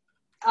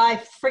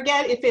I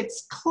forget if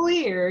it's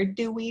clear,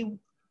 do we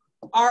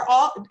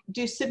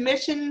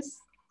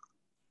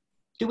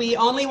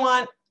only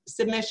want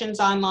submissions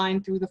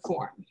online through the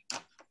form?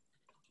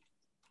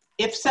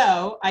 If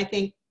so, I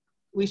think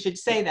we should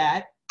say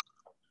that.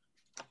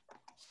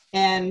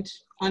 And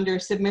under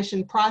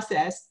submission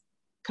process,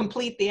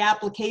 complete the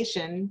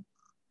application,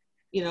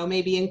 you know,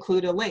 maybe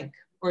include a link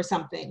or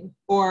something,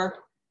 or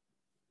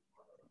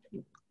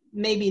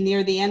maybe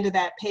near the end of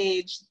that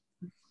page,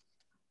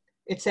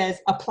 it says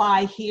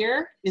apply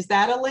here. Is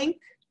that a link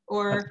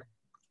or?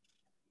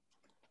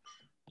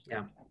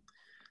 Yeah.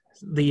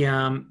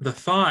 The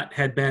thought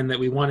had been that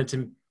we wanted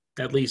to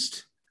at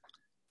least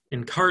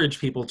encourage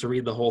people to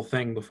read the whole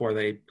thing before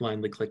they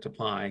blindly clicked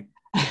apply.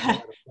 If they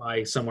had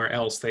apply somewhere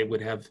else, they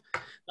would have,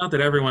 not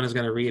that everyone is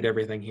going to read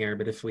everything here,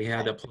 but if we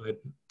had applied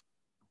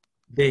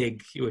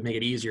big, it would make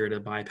it easier to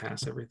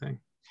bypass everything.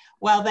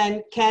 Well,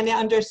 then can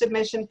under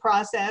submission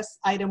process,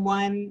 item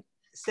 1,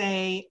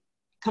 say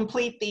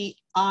complete the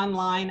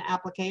online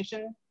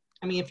application?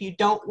 I mean, if you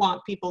don't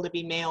want people to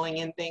be mailing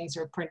in things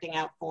or printing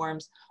out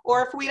forms,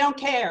 or if we don't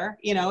care,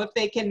 you know, if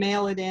they can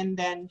mail it in,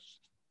 then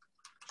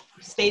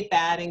state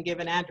that and give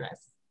an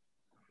address.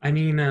 I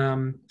mean,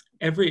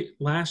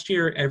 last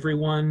year,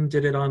 everyone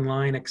did it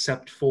online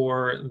except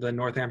for the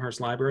North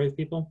Amherst Library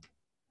people.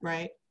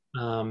 Right.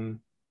 I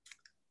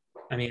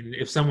mean,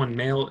 if someone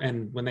mailed,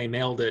 and when they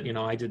mailed it, you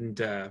know, I didn't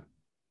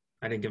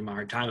give them a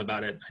hard time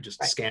about it. I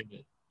just scanned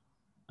it.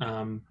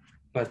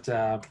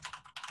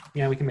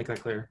 Yeah, we can make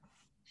that clear.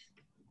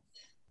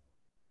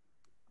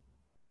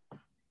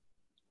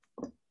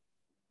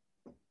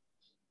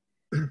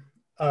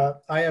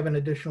 I have an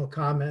additional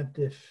comment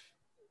if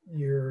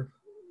you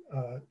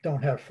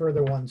don't have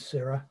further ones,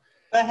 Sarah.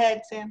 Go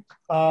ahead, Sam.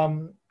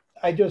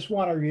 I just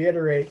want to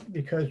reiterate,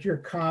 because your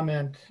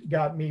comment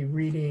got me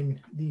reading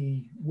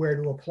the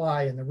where to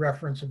apply and the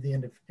reference of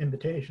the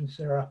invitation,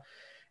 Sarah.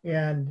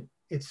 And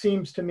it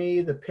seems to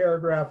me the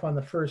paragraph on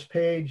the first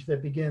page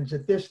that begins,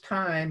 at this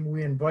time,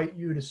 we invite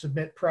you to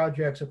submit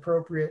projects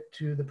appropriate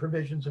to the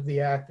provisions of the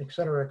Act, et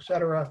cetera, et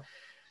cetera.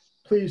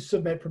 Please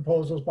submit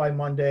proposals by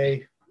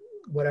Monday,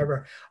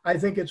 whatever. I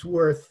think it's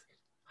worth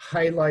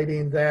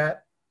highlighting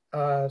that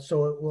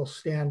so it will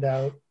stand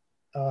out.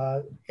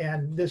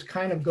 And this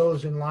kind of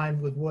goes in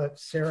line with what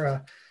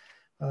Sarah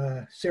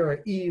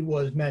E.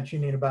 was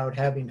mentioning about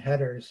having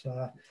headers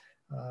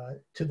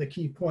to the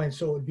key points,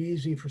 so it would be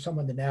easy for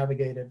someone to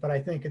navigate it. But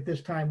I think at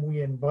this time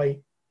we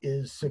invite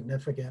is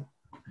significant.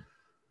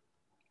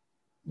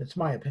 That's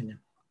my opinion.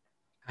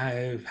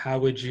 How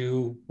would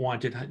you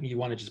want it? You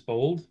want it just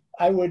bold?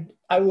 I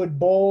would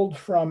bold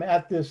from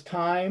at this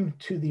time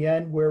to the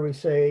end where we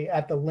say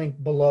at the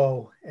link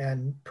below,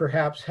 and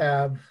perhaps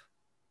have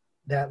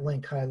that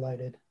link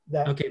highlighted.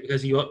 That, okay,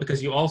 because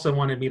you also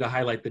wanted me to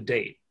highlight the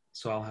date,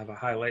 so I'll have a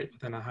highlight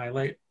within a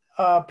highlight.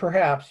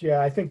 Perhaps,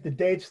 yeah. I think the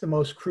date's the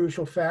most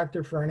crucial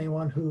factor for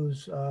anyone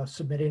who's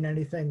submitting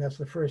anything. That's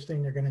the first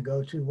thing they're going to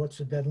go to. What's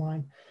the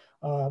deadline?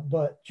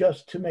 But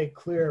just to make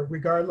clear,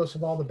 regardless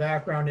of all the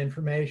background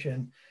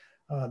information,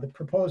 the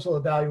proposal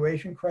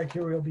evaluation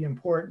criteria will be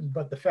important,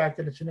 but the fact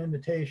that it's an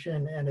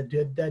invitation and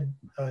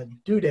a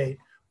due date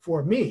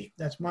for me,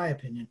 that's my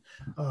opinion,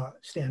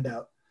 stand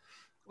out.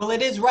 Well,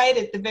 it is right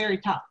at the very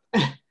top.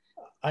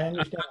 I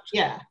understand.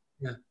 Yeah.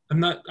 Yeah. I'm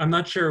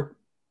not sure.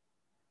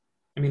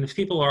 I mean, if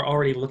people are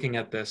already looking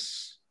at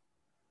this,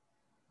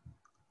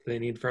 do they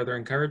need further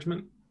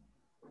encouragement?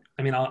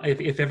 I mean,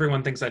 if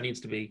everyone thinks that needs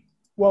to be.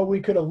 Well,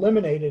 we could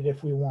eliminate it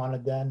if we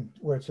wanted then,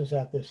 where it says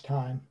at this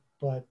time.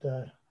 But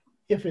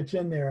if it's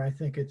in there, I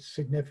think it's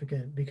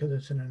significant because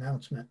it's an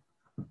announcement.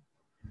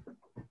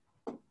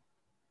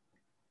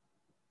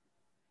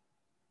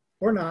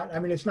 Or not. I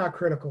mean, it's not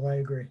critical. I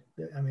agree.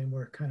 I mean,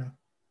 we're kind of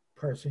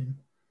parsing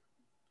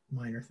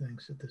minor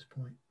things at this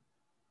point.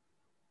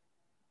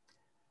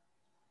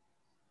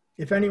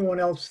 If anyone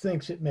else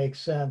thinks it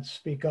makes sense,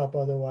 speak up.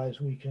 Otherwise,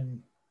 we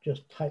can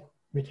just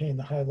retain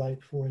the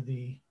highlight for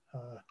the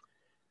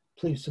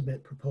please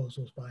submit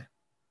proposals by.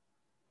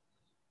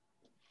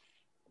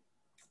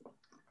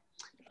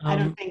 I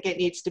don't think it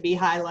needs to be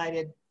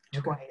highlighted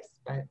twice,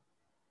 but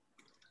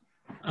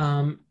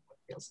I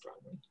feel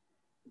strongly.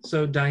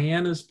 So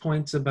Diana's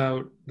points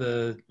about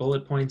the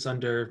bullet points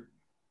under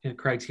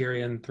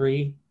criterion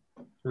 3,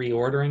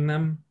 reordering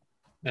them.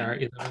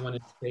 Is everyone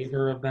in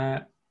favor of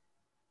that?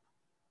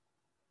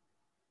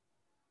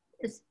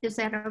 Is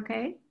that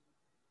okay?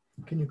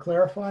 Can you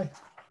clarify?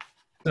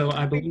 So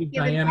I believe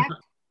Diana.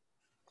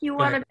 You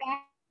want it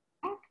back?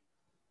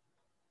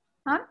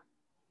 Huh?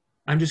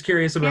 I'm just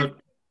curious about.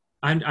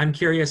 I'm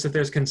curious if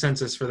there's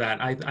consensus for that.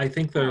 I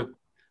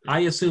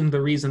assume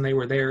the reason they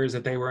were there is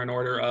that they were in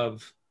order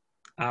of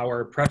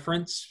our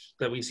preference,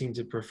 that we seem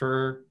to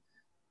prefer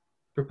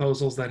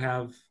proposals that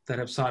have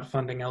sought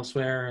funding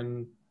elsewhere,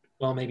 and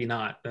well, maybe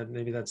not.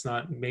 Maybe that's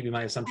not. Maybe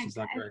my assumption's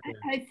not correct here.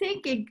 I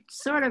think it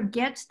sort of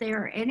gets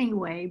there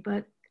anyway,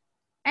 but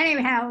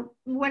anyhow,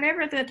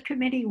 whatever the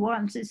committee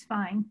wants is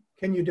fine.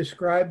 Can you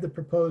describe the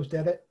proposed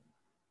edit?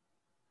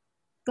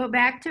 Go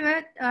back to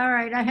it? All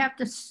right, I have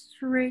to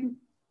shrink.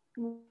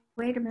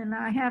 Wait a minute,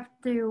 I have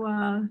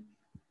to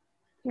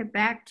get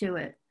back to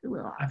it.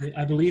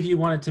 I believe you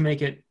wanted to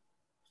make it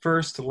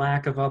first,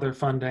 lack of other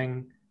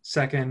funding,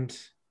 second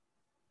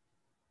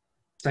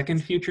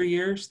future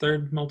years,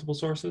 third, multiple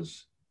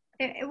sources.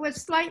 It was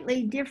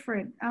slightly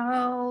different.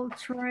 I'll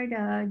try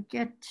to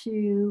get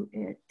to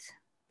it.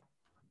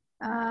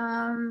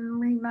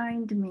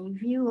 Remind me,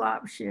 view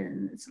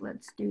options.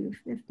 Let's do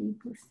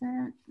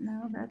 50%.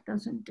 No, that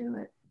doesn't do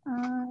it.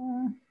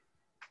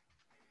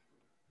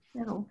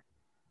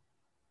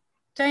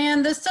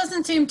 Diane, this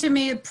doesn't seem to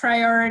me a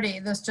priority.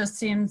 This just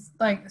seems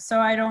like, so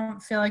I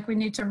don't feel like we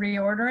need to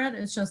reorder it.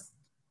 It's just.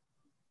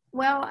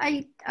 Well,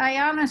 I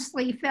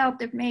honestly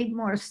felt it made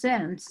more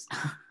sense,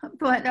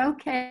 but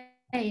okay.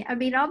 I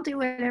mean, I'll do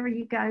whatever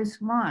you guys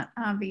want,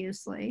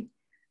 obviously.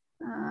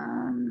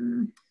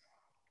 You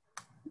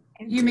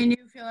mean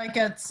you feel like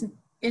it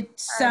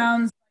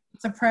sounds like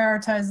it's a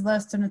prioritized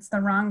list and it's the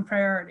wrong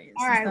priorities?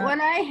 All right, what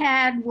I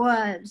had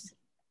was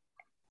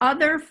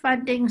other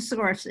funding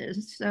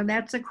sources. So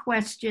that's a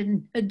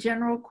question, a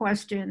general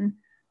question.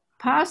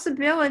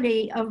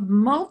 Possibility of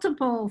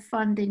multiple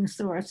funding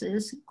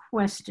sources,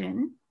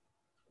 question.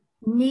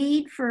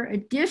 Need for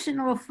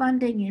additional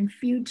funding in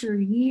future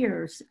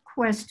years,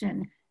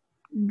 question.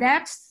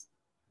 That's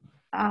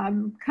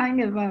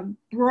kind of a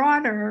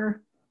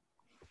broader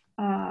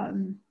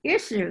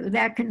issue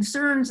that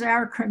concerns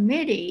our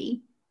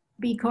committee,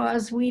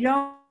 because we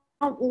don't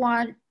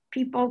want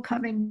people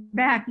coming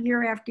back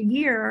year after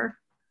year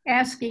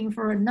asking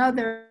for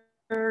another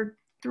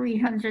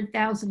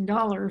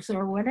 $300,000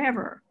 or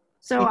whatever.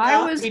 So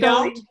I was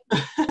going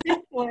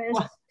to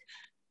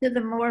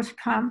the more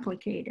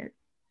complicated.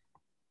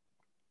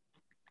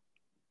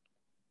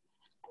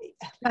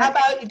 How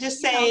about you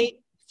just say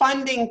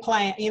funding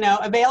plan,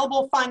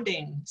 available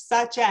funding,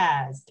 such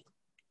as.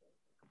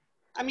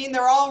 I mean,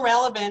 they're all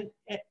relevant.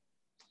 All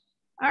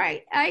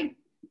right,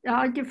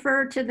 I'll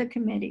defer to the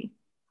committee.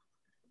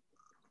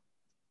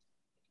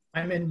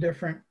 I'm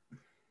indifferent.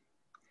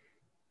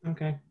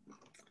 Okay.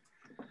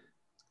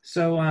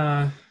 So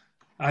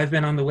I've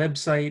been on the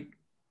website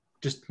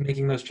just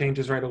making those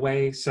changes right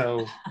away.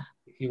 So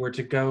if you were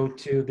to go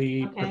to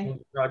the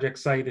project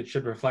site, it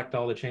should reflect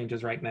all the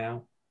changes right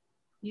now.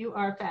 You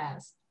are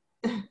fast.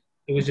 It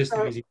was just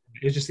the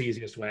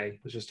easiest way.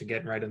 It was just to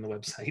get right in the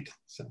website.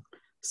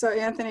 So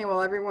Anthony,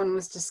 while everyone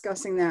was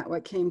discussing that,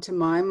 what came to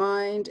my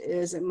mind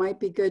is it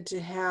might be good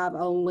to have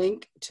a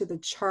link to the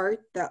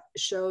chart that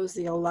shows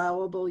the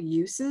allowable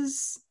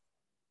uses.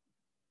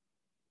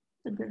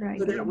 A good idea.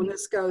 So that when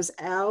this goes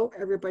out,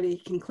 everybody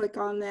can click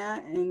on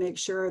that and make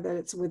sure that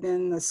it's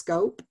within the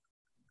scope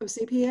of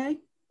CPA.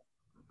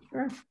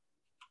 Sure.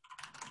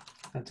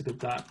 That's a good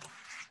thought.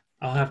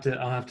 I'll have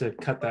to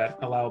cut that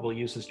allowable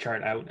uses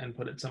chart out and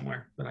put it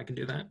somewhere, but I can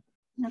do that.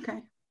 Okay.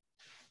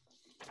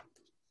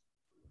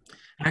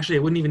 Actually,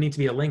 it wouldn't even need to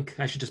be a link.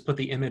 I should just put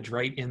the image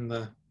right in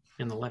the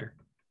letter.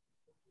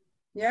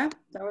 Yeah,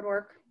 that would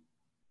work.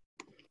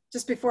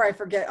 Just before I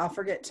forget, I'll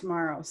forget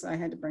tomorrow, so I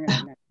had to bring it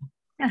in there.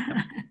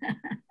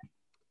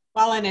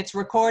 Well, and it's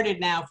recorded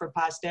now for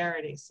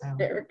posterity, so.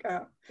 There we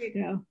go. There you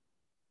go.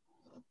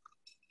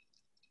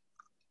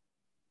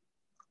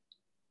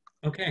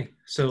 Okay,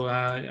 so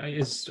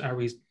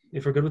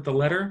if we're good with the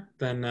letter,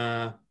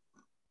 then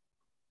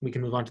we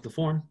can move on to the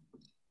form.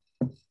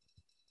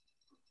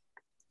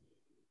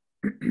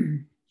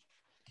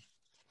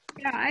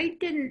 Yeah, I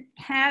didn't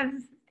have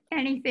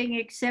anything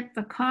except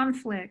the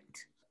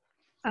conflict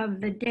of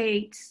the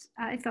dates.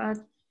 I thought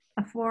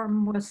the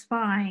form was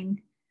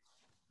fine.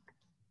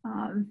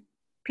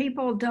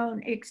 People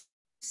don't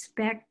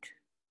expect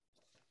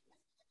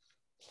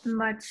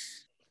much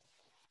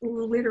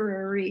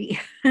literary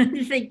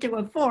thing to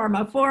a form.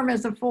 A form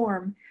is a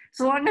form.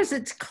 So long as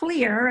it's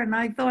clear, and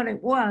I thought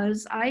it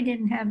was, I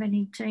didn't have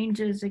any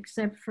changes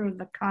except for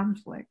the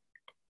conflict.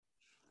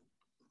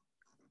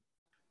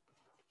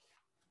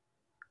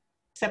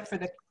 except for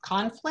the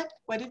conflict?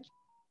 What did?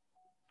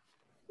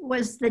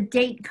 Was the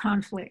date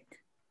conflict.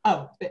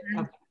 Oh,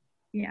 okay.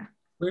 Yeah.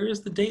 Where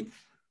is the date?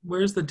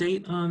 Where is the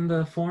date on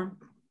the form?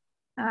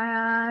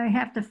 I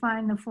have to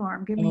find the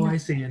form. Give me Oh, a- I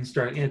see.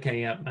 Instruct.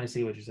 Okay, yeah, I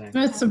see what you're saying.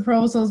 It's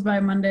proposals by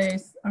Monday,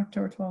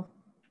 October 12th.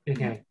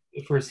 Okay,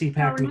 for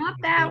CPAC. No, not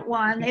that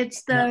one.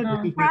 It's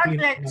the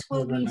projects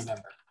will be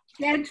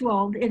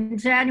scheduled in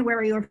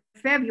January or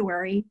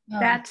February. Oh.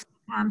 That's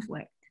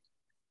conflict.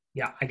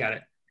 Yeah, I got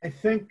it. I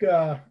think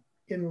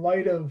in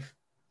light of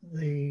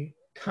the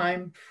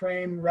time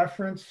frame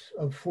reference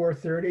of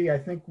 4:30, I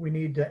think we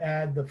need to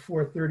add the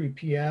 4:30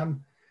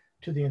 p.m.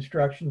 to the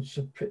instructions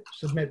to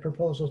submit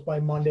proposals by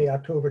Monday,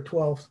 October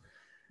 12th,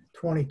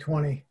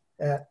 2020.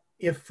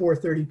 If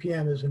 4:30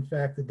 p.m. is in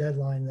fact the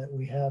deadline that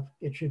we have,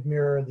 it should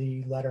mirror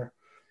the letter.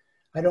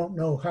 I don't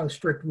know how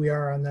strict we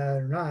are on that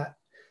or not,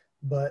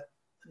 but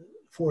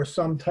for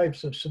some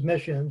types of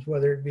submissions,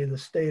 whether it be the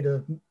state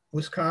of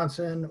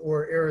Wisconsin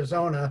or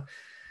Arizona,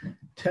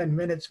 10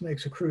 minutes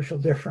makes a crucial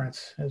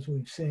difference, as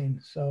we've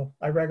seen. So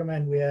I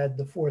recommend we add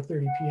the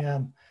 4:30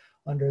 p.m.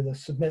 under the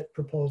submit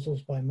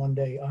proposals by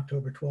Monday,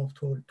 October 12th,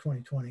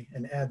 2020,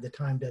 and add the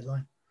time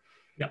deadline.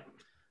 Yep.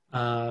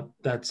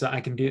 That's I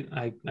can do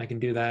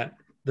that.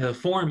 The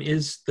form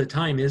is, the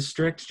time is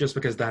strict just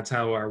because that's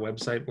how our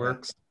website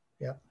works.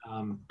 Yeah.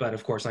 But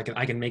of course I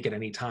can make it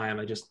any time.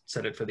 I just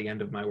set it for the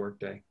end of my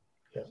workday.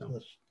 Yeah,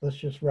 So. let's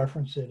just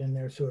reference it in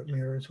there so it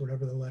mirrors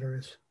whatever the letter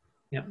is.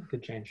 Yep,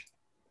 good change.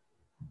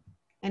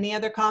 Any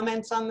other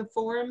comments on the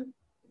form?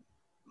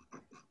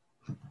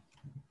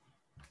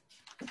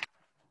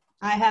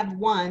 I have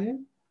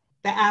one,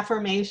 the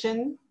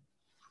affirmation.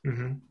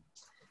 Mm-hmm.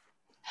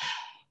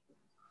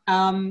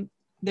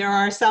 There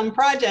are some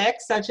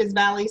projects such as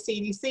Valley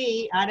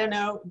CDC. I don't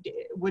know,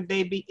 would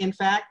they be, in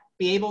fact,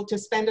 be able to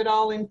spend it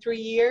all in 3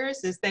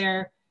 years? Is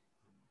there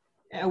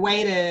a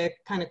way to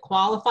kind of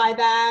qualify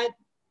that?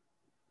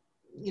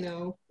 You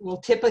know, we'll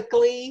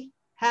typically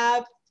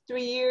have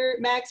 3 year,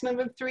 maximum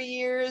of 3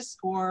 years,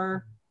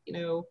 or, you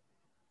know,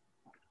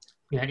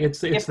 Yeah,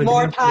 it's if the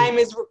more dance time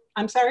is,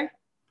 I'm sorry?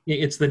 Yeah,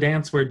 it's the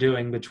dance we're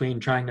doing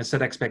between trying to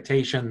set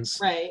expectations,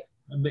 Right.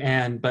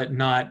 but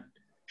not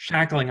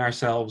shackling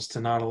ourselves to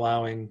not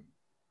allowing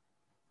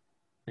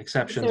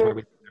exceptions There- where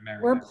we think they're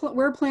merit.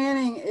 We're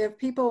planning, if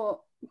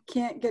people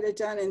can't get it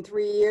done in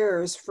 3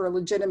 years for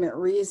legitimate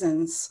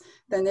reasons,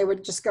 then they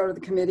would just go to the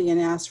committee and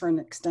ask for an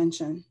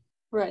extension.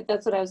 Right,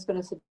 that's what I was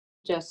going to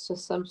suggest,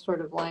 just some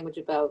sort of language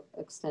about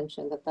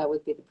extension, that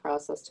would be the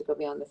process to go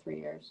beyond the 3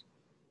 years.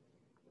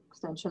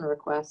 Extension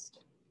request.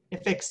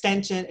 If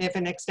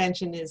an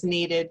extension is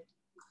needed,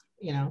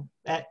 you know,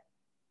 that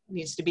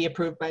needs to be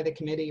approved by the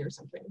committee or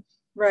something.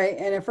 Right,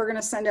 and if we're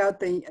gonna send out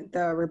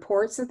the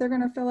reports that they're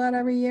gonna fill out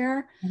every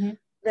year, Mhm.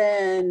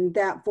 then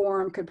that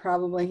form could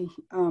probably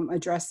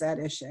address that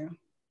issue.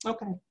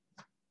 Okay.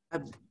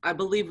 I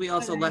believe we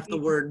also left the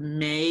word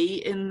may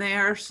in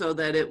there so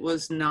that it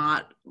was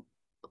not,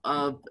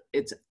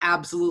 it's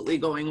absolutely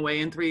going away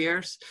in 3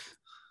 years.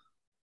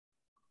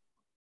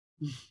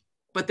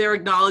 But they're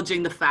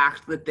acknowledging the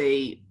fact that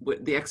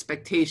the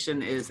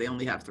expectation is they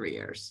only have 3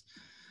 years.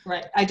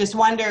 Right. I just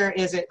wonder,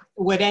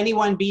 would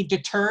anyone be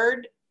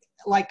deterred?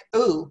 Like,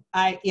 ooh,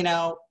 I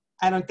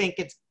don't think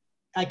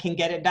I can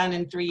get it done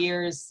in 3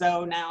 years,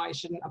 so now I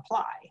shouldn't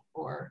apply,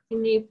 or.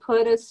 Can you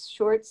put a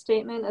short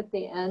statement at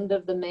the end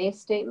of the May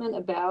statement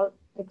about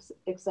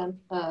extension?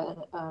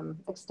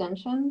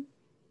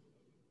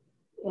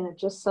 You know,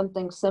 just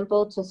something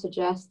simple to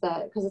suggest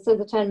that, because it says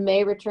the town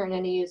may return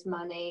any used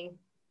money.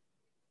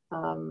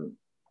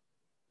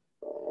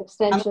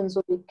 Extensions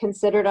will be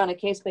considered on a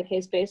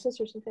case-by-case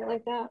basis or something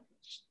like that.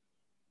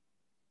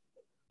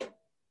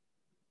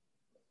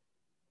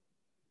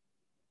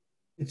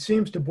 It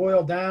seems to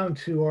boil down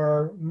to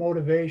our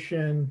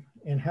motivation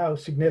and how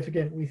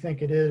significant we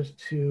think it is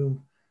to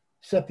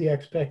set the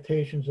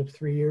expectations of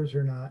 3 years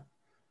or not.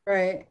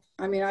 Right.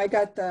 I mean, I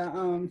got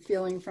the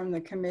feeling from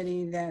the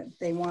committee that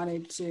they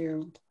wanted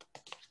to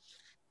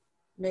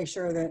make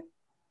sure that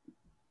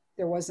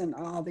there wasn't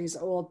all these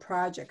old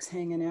projects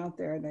hanging out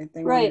there that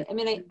they right. wanted. I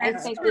mean, I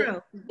That's think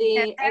true.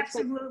 the That's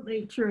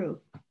absolutely true.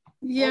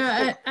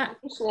 Yeah,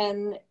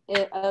 expectation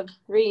of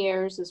 3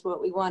 years is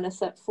what we want to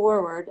set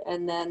forward,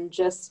 and then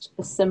just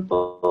a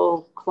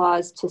simple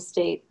clause to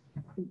state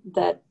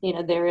that, you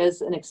know, there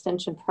is an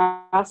extension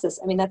process.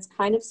 I mean, that's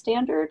kind of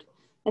standard,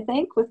 I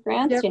think, with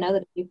grants. Yep. You know,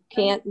 that if you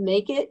can't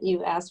make it,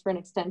 you ask for an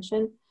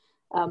extension.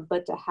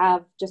 But to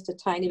have just a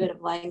tiny bit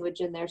of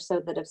language in there so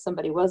that if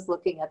somebody was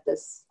looking at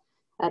this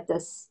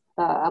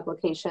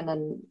application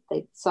and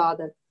they saw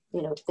that,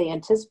 you know, if they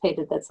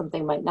anticipated that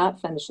something might not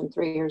finish in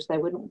 3 years, they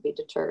wouldn't be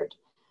deterred.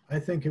 I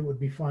think it would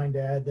be fine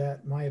to add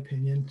that, in my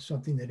opinion,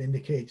 something that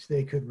indicates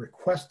they could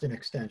request an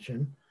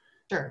extension.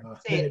 Sure.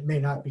 That it may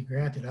not be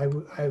granted.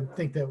 I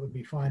think that would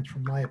be fine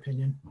from my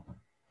opinion.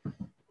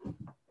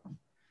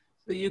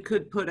 So you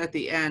could put at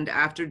the end,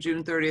 after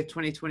June 30th,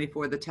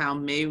 2024, the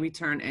town may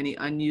return any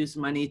unused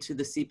money to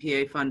the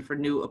CPA fund for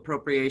new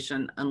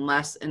appropriation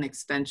unless an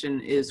extension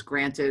is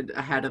granted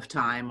ahead of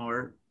time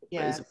or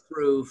is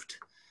approved.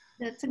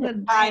 That's a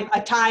good time,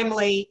 a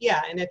timely,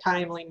 yeah, in a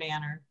timely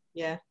manner.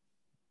 Yeah.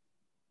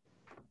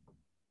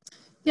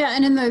 Yeah,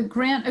 and in the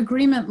grant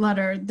agreement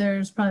letter,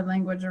 there's probably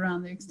language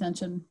around the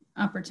extension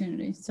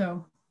opportunity.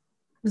 So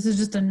this is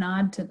just a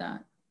nod to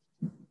that.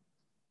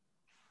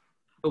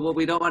 But what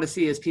we don't want to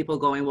see is people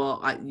going,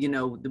 well,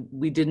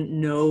 we didn't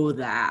know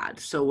that.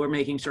 So we're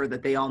making sure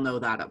that they all know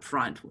that up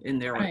front in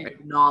their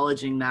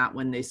acknowledging that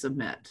when they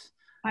submit.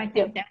 I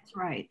think that's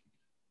right.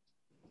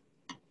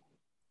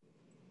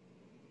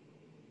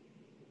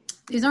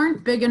 These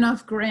aren't big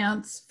enough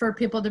grants for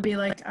people to be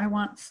like, I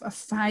want a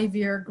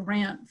 5-year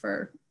grant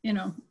for,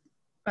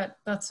 but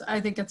I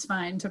think it's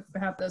fine to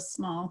have this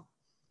small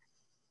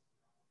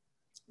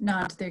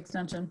nod to the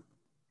extension.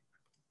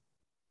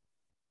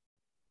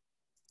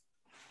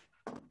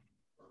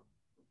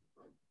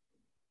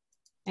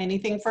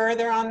 Anything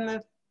further on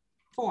the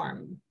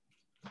form?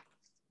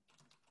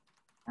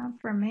 Not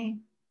for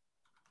me.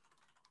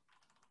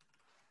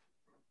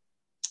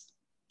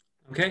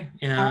 Okay,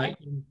 right.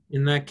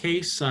 In that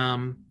case,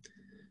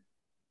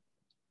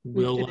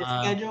 we'll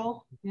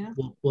schedule. Yeah.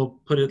 We'll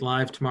put it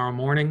live tomorrow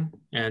morning,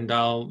 and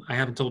we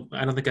haven't told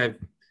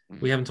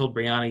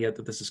Brianna yet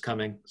that this is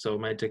coming, so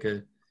it might take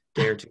a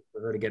day or two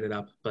for her to get it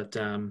up. But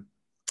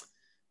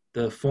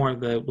the form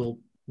that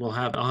I'll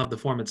have the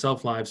form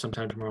itself live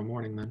sometime tomorrow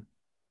morning then.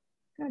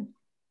 Good.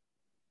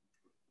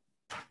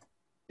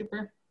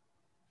 Super.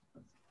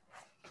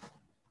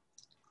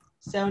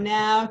 So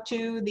now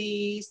to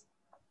the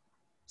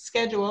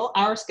schedule,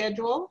 our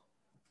schedule,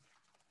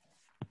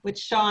 which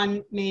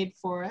Sean made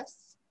for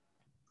us.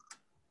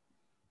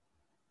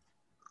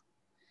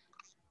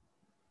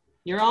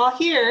 You're all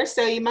here,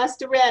 so you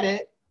must have read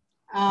it.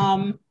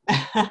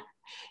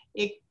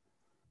 It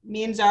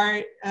means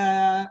our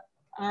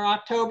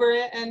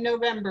October and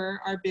November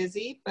are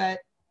busy, but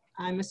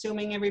I'm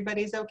assuming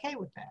everybody's okay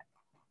with that.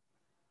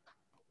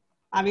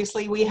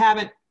 Obviously, we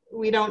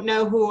don't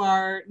know who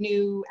our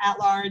new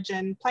at-large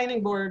and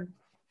planning board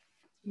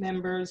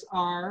members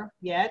are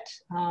yet.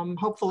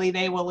 Hopefully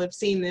they will have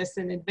seen this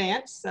in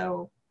advance,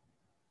 so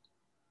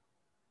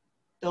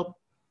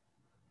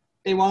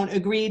they won't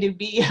agree to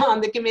be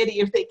on the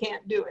committee if they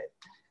can't do it.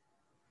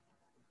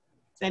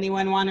 Does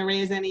anyone want to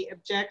raise any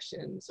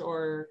objections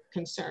or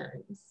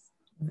concerns?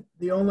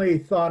 The only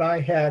thought I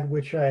had,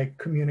 which I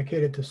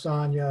communicated to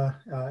Sonia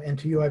and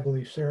to you, I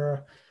believe,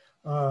 Sarah,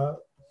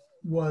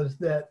 was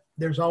that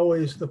there's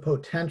always the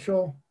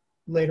potential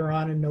later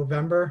on in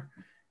November,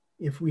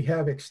 if we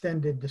have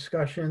extended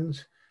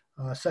discussions,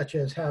 such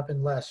as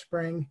happened last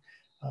spring,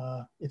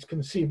 it's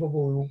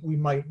conceivable we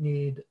might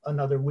need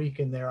another week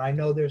in there. I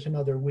know there's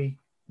another week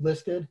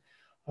listed,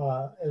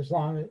 as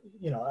long as,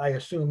 I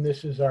assume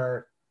this is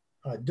our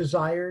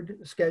desired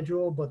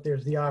schedule, but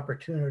there's the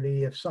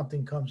opportunity if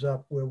something comes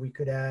up where we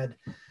could add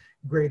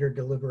greater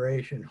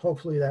deliberation.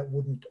 Hopefully that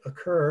wouldn't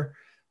occur,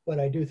 but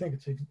I do think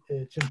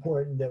it's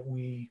important that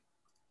we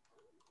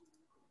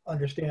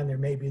understand there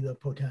may be the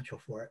potential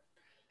for it.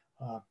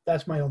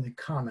 That's my only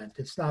comment.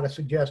 It's not a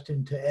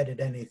suggestion to edit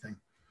anything.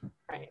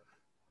 Right.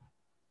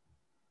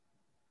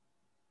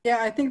 Yeah,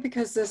 I think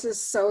because this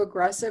is so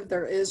aggressive,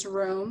 there is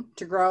room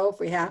to grow if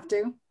we have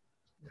to.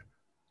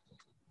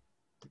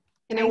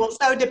 And it will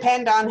so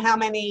depend on how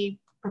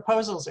many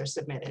proposals are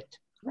submitted.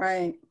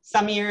 Right.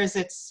 Some years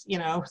it's,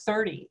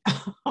 30.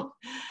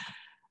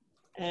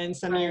 And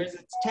some years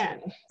it's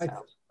 10.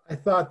 So. I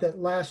thought that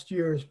last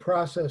year's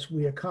process,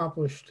 we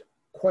accomplished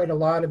quite a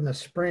lot in the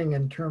spring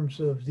in terms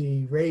of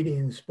the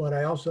ratings, but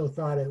I also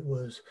thought it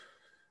was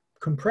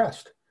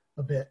compressed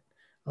a bit,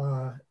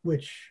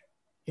 which,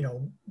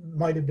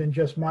 might have been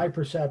just my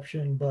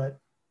perception, but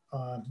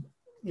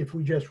if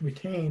we just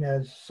retain,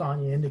 as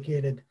Sonia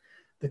indicated,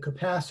 the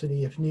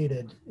capacity if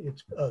needed,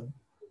 it's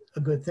a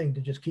good thing to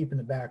just keep in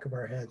the back of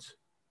our heads.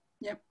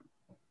 Yep.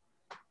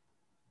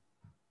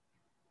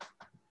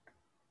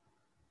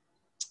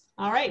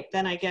 All right,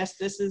 then I guess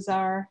this is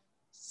our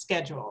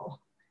schedule.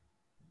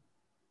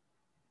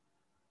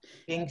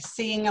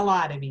 Seeing a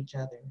lot of each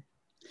other.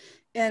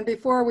 And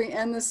before we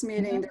end this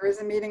meeting, there is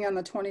a meeting on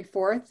the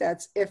 24th.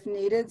 That's if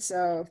needed.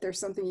 So if there's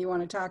something you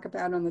want to talk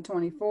about on the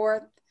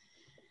 24th,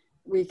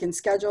 we can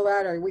schedule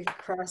that, or we can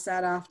cross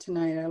that off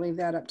tonight. I leave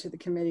that up to the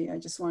committee. I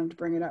just wanted to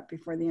bring it up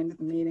before the end of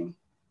the meeting.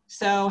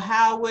 So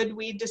how would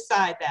we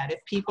decide that?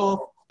 If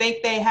people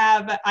think they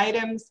have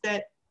items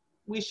that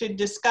we should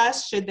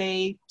discuss, should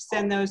they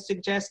send those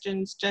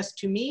suggestions just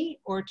to me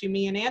or to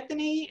me and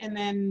Anthony, and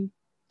then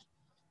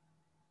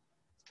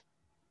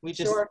we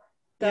just... Sure,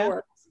 that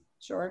works.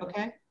 Sure.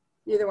 Okay.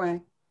 Either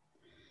way,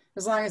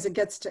 as long as it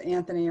gets to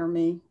Anthony or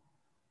me.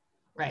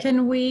 Right.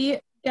 Can we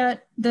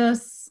get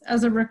this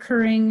as a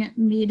recurring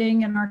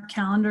meeting in our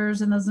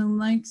calendars in the Zoom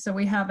link so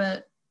we have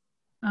it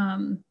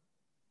all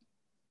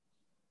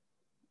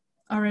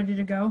ready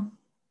to go?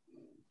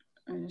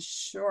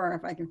 Sure,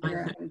 if I can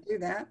figure out how to do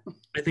that.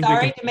 I think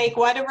Sorry, to make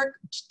whatever,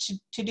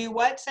 to do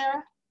what,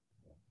 Sarah?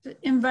 To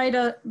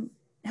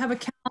have a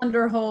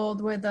calendar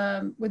hold with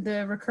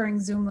the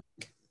recurring Zoom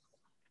link.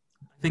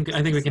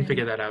 I think we can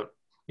figure that out.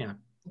 Yeah.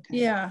 Okay.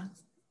 Yeah.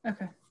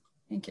 Okay.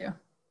 Thank you.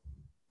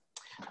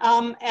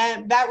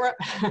 And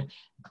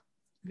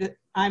that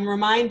I'm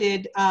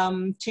reminded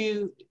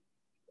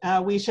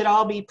we should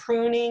all be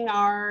pruning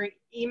our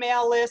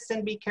email lists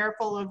and be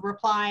careful of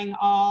replying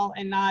all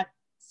and not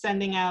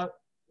sending out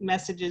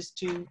messages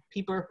to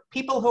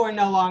people who are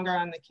no longer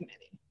on the committee.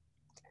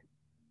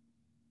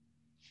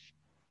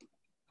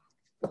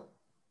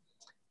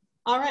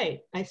 All right,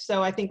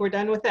 so I think we're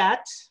done with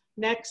that.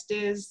 Next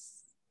is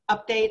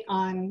update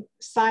on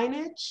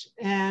signage,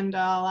 and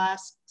I'll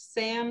ask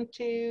Sam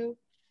to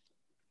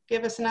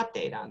give us an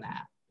update on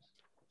that.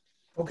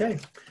 Okay,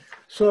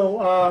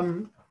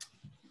 so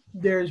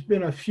there's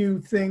been a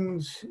few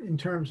things in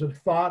terms of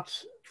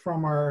thoughts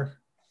from our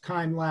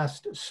time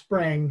last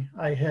spring.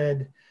 I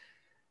had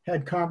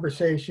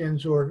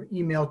conversations or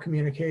email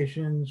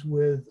communications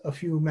with a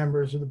few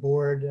members of the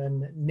board,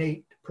 and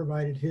Nate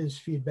provided his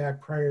feedback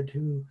prior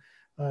to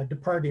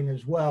departing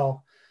as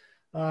well.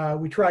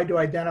 We tried to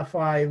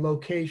identify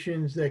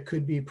locations that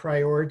could be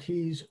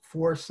priorities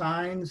for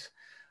signs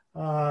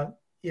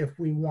if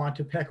we want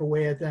to peck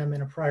away at them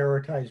in a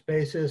prioritized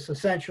basis.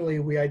 Essentially,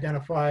 we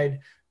identified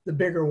the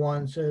bigger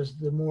ones as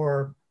the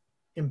more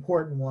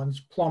important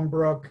ones: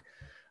 Plumbrook,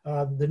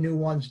 the new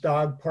ones,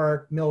 Dog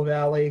Park, Mill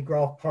Valley,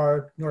 Groff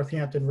Park,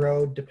 Northampton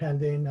Road,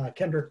 depending,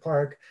 Kendrick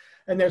Park,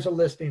 and there's a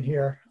listing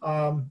here,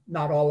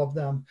 not all of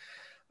them.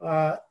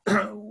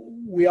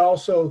 We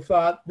also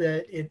thought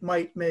that it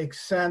might make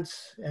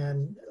sense,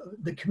 and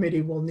the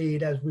committee will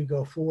need as we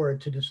go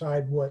forward to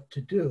decide what to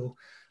do,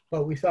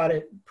 but we thought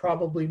it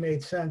probably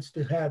made sense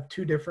to have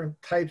two different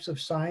types of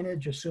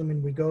signage,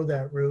 assuming we go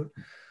that route.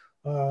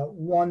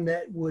 One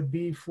that would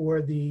be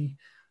for the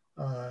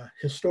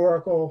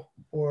historical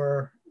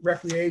or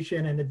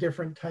recreation, and a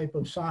different type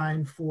of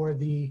sign for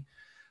the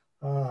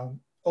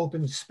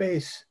open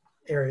space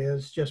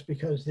areas, just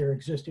because they're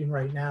existing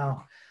right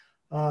now.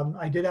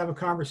 I did have a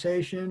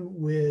conversation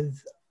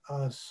with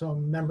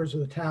some members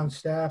of the town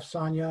staff,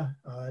 Sonia,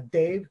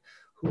 Dave,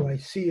 who I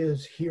see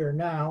is here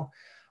now,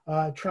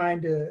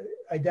 trying to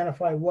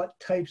identify what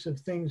types of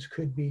things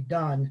could be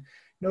done.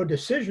 No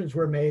decisions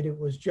were made. It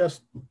was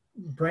just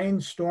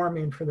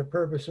brainstorming for the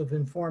purpose of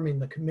informing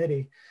the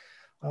committee.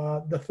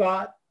 The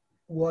thought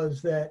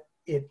was that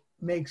it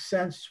makes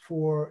sense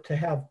to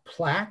have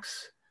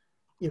plaques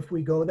if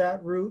we go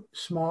that route,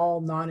 small,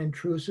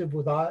 non-intrusive,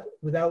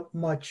 without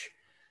much,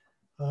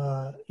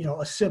 a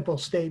simple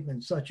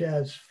statement such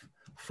as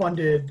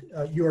funded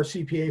your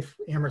CPA,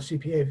 Amherst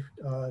CPA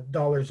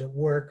dollars at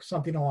work,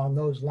 something along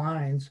those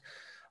lines,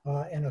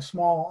 and a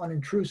small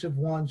unintrusive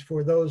ones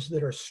for those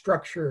that are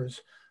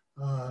structures,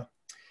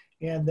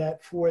 and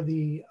that for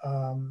the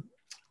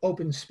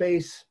open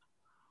space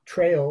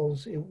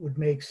trails, it would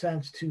make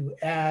sense to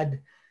add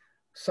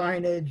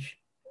signage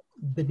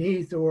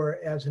beneath or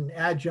as an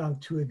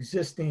adjunct to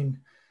existing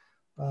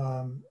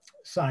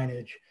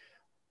signage.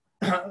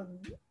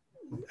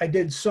 I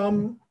did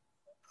some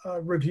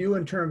review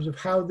in terms of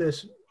how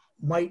this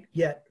might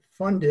get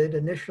funded.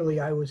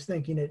 Initially, I was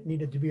thinking it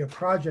needed to be a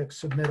project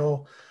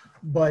submittal,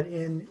 but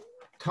in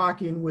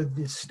talking with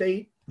the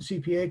state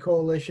CPA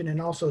coalition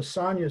and also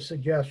Sonia's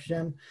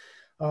suggestion,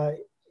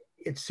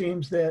 it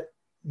seems that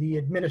the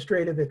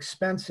administrative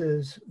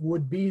expenses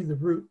would be the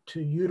route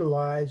to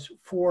utilize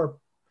for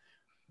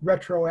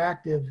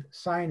retroactive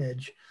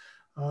signage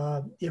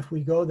if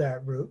we go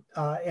that route.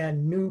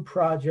 And new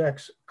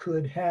projects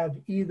could have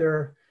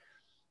either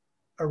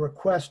a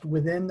request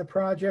within the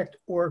project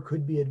or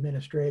could be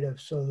administrative.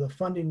 So the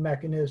funding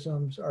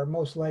mechanisms are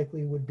most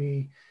likely would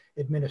be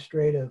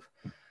administrative.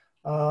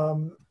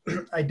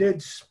 I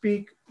did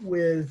speak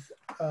with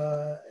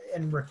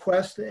and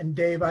request, and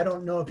Dave, I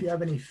don't know if you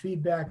have any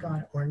feedback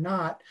on it or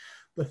not.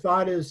 The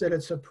thought is that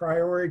it's a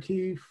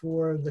priority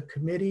for the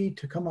committee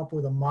to come up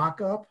with a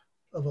mock-up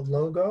of a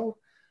logo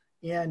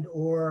and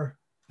or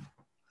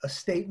a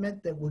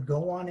statement that would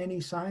go on any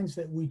signs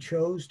that we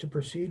chose to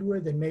proceed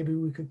with, and maybe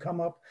we could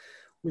come up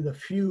with a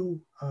few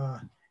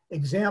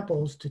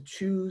examples to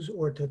choose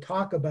or to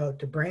talk about,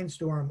 to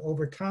brainstorm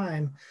over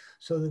time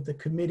so that the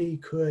committee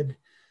could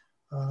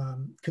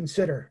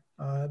consider,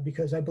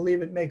 because I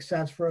believe it makes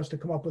sense for us to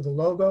come up with a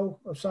logo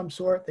of some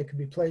sort that could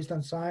be placed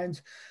on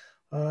signs.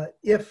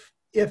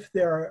 If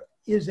there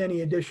is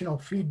any additional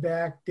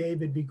feedback, Dave,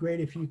 it'd be great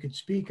if you could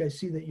speak. I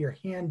see that your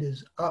hand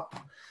is up.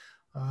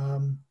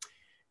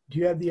 Do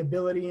you have the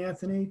ability,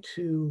 Anthony,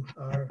 to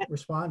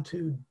respond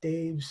to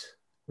Dave's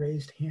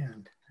raised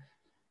hand?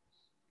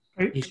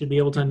 He should be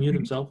able to unmute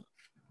himself.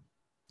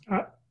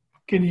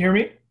 Can you hear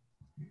me?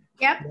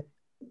 Yep.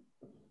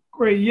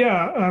 Great,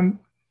 yeah.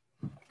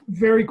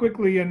 Very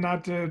quickly, and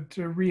not to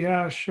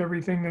rehash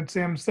everything that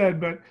Sam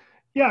said, but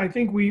yeah, I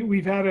think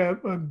we've had a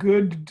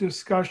good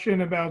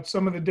discussion about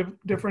some of the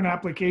different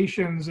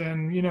applications.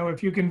 And,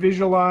 if you can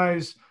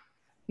visualize,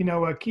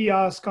 a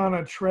kiosk on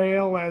a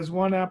trail as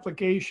one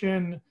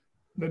application,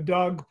 the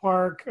dog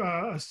park,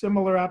 a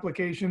similar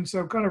application.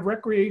 So kind of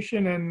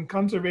recreation and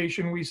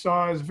conservation we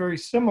saw is very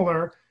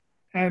similar.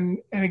 And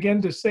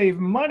again, to save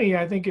money,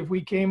 I think if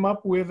we came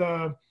up with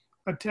a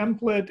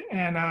template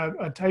and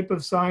a type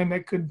of sign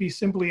that could be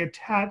simply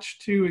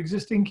attached to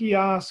existing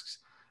kiosks,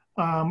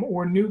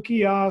 or new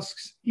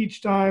kiosks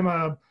each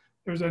time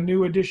there's a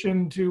new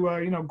addition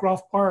to,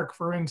 Groff Park,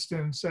 for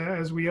instance,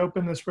 as we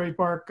opened the spray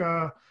park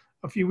a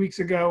few weeks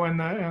ago and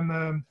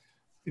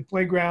the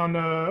playground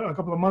a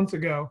couple of months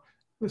ago.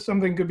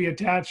 Something could be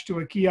attached to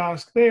a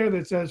kiosk there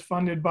that says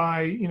funded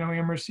by,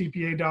 Amherst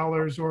CPA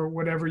dollars or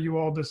whatever you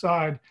all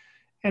decide.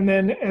 And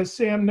then, as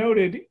Sam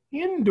noted,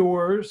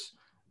 indoors,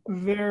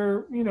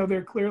 there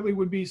clearly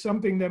would be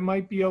something that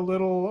might be a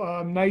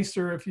little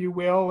nicer, if you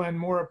will, and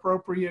more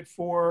appropriate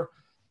for,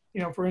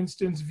 for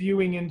instance,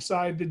 viewing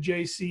inside the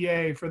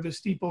JCA for the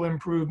steeple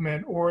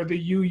improvement, or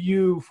the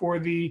UU for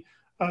the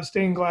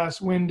stained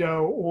glass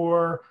window,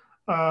 or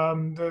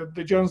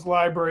the Jones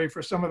Library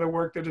for some of the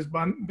work that has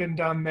been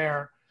done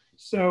there.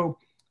 So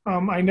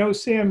I know,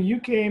 Sam, you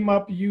came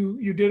up,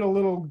 you did a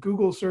little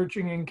Google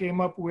searching and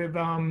came up with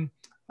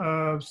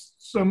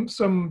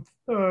some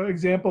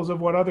examples of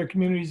what other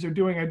communities are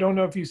doing. I don't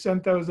know if you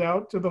sent those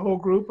out to the whole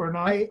group or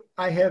not.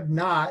 I have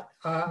not.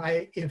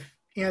 If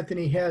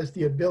Anthony has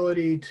the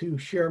ability to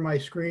share my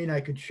screen,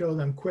 I could show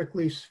them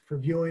quickly for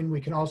viewing.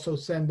 We can also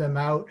send them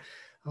out.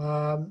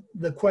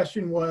 The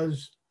question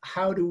was,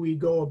 how do we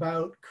go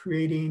about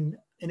creating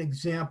an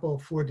example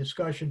for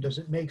discussion? Does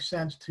it make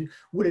sense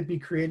would it be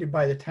created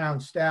by the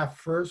town staff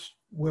first,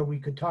 where we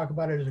could talk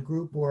about it as a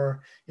group,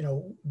 or,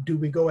 do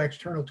we go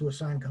external to a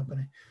sign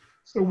company?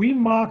 So we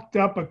mocked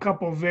up a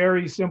couple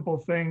very simple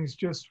things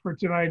just for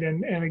tonight.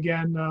 And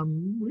again,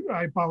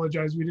 I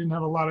apologize, we didn't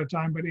have a lot of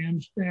time, but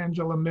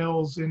Angela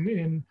Mills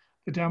in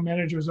the town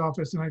manager's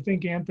office, and I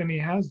think Anthony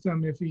has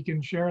them if he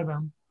can share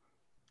them.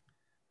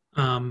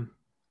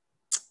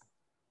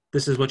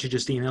 This is what you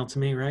just emailed to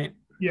me, right?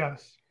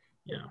 Yes.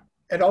 Yeah.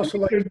 And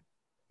also,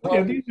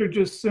 these are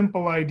just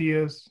simple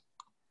ideas.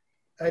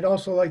 I'd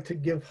also like to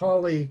give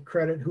Holly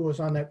credit, who was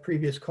on that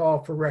previous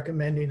call, for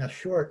recommending a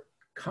short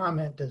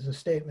comment as a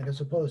statement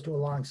as opposed to a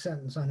long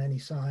sentence on any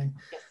sign.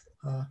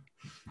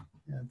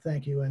 And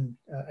thank you. And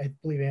I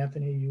believe,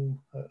 Anthony, you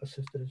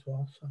assisted as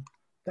well. So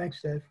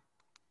thanks, Dave.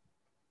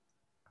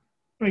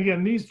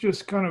 Again, these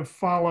just kind of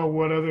follow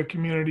what other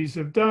communities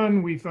have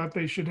done. We thought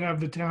they should have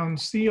the town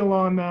seal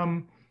on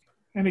them.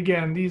 And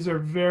again, these are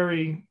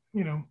very,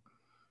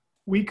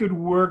 we could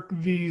work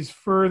these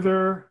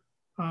further.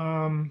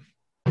 I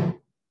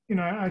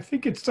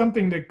think it's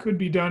something that could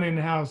be done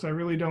in-house. I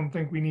really don't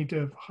think we need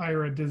to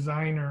hire a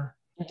designer.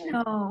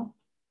 No,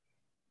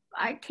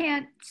 I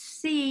can't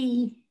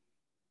see.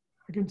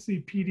 I can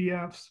see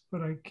PDFs,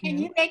 but I can't. Can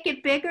you make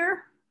it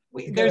bigger?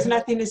 There's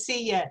nothing to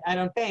see yet, I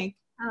don't think.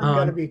 It's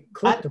got to be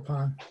clicked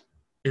upon.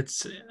 It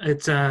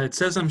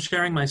says I'm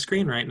sharing my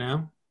screen right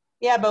now.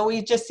 Yeah, but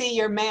we just see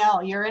your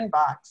mail, your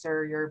inbox,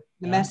 or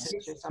the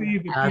message or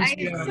something. I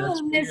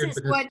assume this is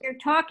what you're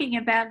talking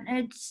about, and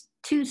it's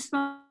too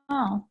small.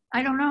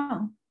 I don't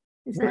know.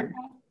 Is that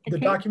the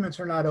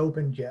documents are not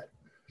opened yet.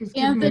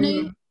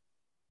 Anthony,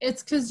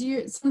 it's because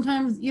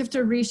sometimes you have to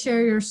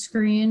reshare your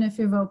screen if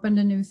you've opened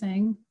a new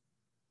thing.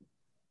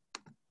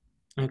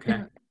 Okay.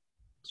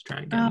 Let's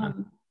try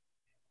again.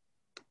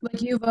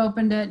 Like, you've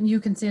opened it and you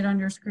can see it on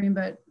your screen,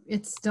 but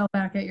it's still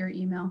back at your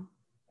email.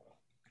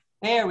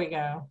 There we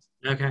go.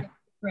 Okay.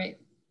 Great.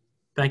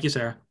 Thank you,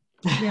 Sarah.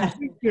 Yeah, I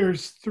think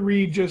there's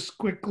 3 just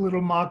quick little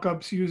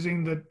mock-ups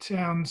using the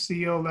town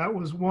seal. That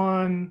was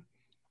one.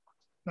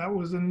 That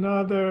was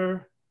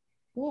another.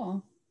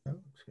 Cool.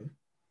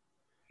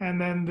 And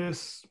then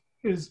this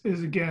is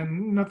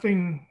again,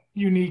 nothing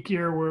unique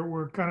here.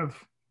 We're kind of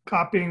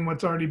copying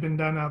what's already been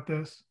done out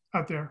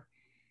there.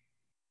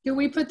 Do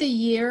we put the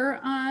year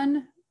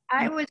on?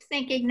 I was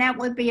thinking that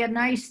would be a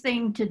nice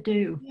thing to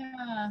do.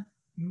 Yeah.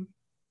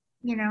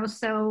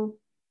 So,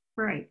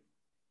 right.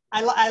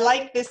 I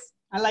like this.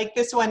 I like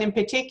this one in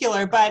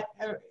particular, but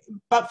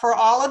for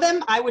all of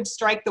them, I would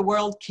strike the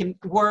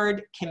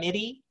word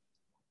committee.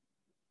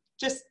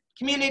 Just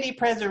Community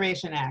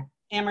Preservation Act,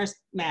 Amherst,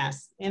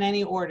 Mass, in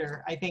any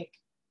order, I think.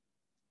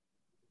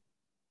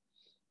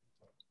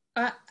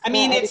 I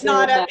mean, it's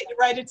not up,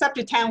 right? It's up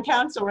to town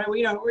council, right?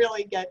 We don't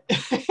really get.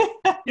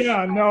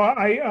 Yeah, no,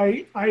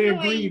 I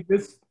agree.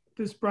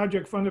 This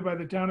project funded by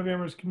the Town of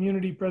Amherst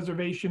Community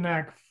Preservation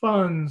Act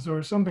funds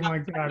or something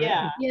like that.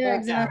 Yeah,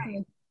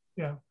 exactly.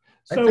 Yeah.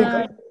 So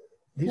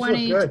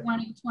 2020,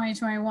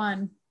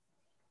 2021.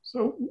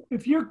 So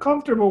if you're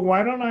comfortable,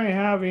 why don't I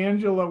have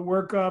Angela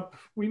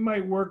we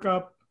might work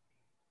up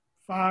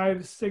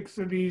 5, 6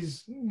 of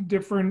these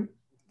different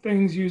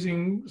things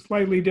using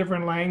slightly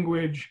different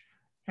language,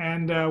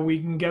 and we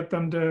can get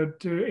them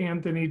to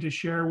Anthony to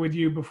share with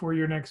you before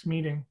your next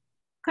meeting.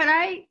 Could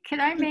I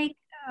make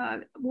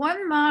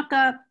one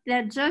mock-up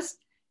that just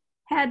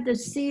had the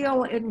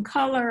seal in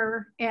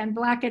color and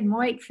black and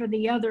white for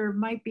the other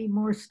might be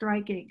more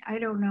striking. I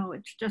don't know.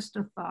 It's just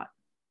a thought.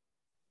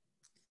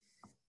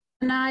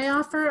 And I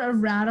offer a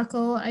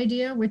radical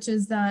idea, which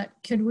is that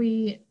I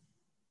feel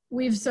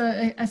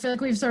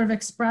like we've sort of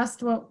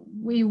expressed what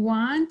we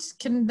want.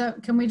 Can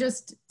we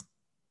just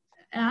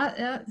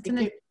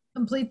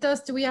complete this?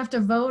 Do we have to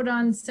vote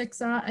on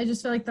 6? I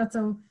just feel like that's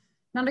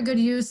not a good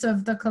use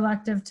of the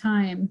collective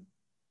time.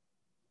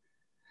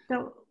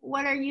 So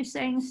what are you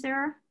saying,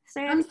 Sarah?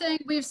 I'm saying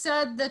we've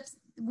said that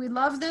we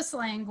love this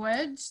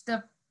language.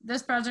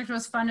 This project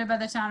was funded by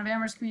the Town of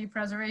Amherst Community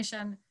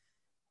Preservation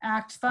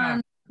Act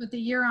fund, put the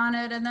year on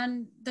it, and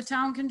then the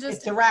town can just—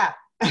 It's a wrap.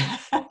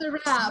 It's a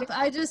wrap.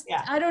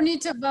 I don't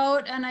need to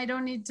vote, and I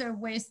don't need to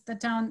waste the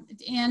town,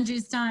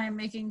 Angie's time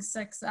making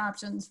 6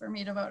 options for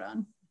me to vote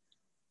on.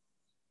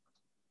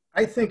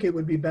 I think it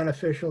would be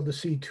beneficial to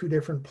see 2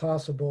 different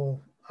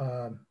possible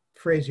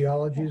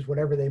phraseologies,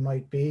 whatever they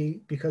might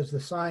be, because the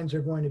signs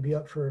are going to be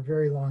up for a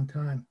very long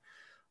time.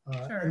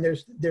 Sure. And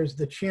there's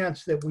the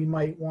chance that we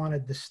might want a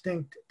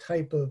distinct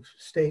type of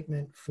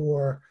statement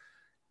for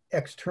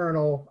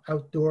external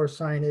outdoor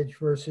signage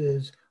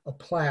versus a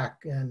plaque.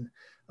 And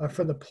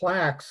for the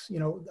plaques, you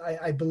know,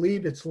 I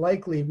believe it's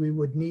likely we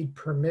would need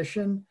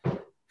permission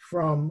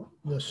from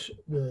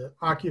the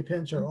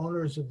occupants or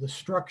owners of the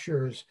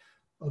structures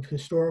of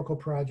historical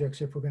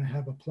projects if we're going to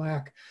have a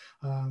plaque.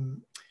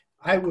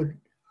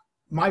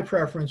 My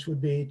preference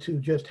would be to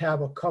just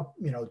have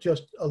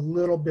just a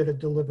little bit of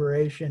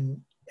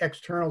deliberation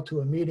external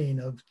to a meeting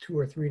of 2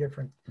 or 3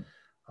 different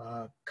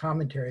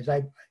commentaries.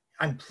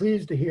 I'm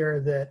pleased to hear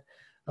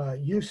that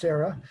you,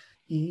 Sarah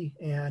E.,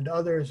 and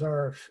others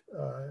are,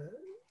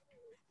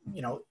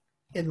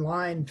 in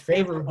line,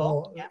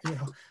 favorable,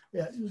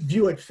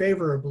 view it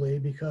favorably,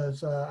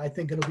 because I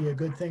think it'll be a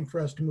good thing for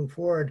us to move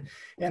forward.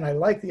 And I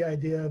like the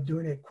idea of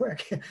doing it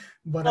quick.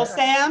 But well,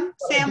 Sam,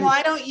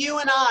 why don't you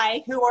and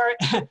I,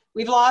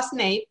 we've lost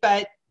Nate,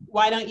 but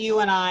why don't you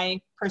and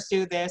I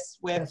pursue this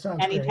with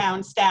any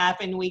town staff,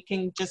 and we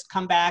can just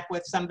come back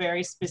with some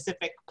very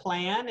specific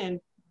plan, and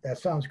that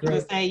sounds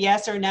great. Say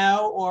yes or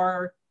no,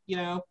 or we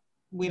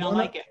don't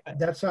like it. But.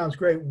 That sounds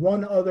great.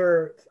 One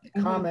other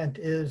comment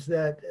is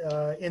that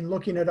in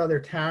looking at other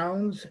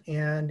towns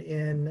and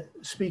in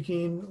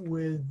speaking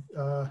with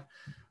the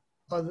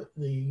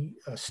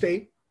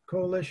state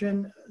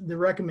coalition, the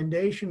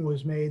recommendation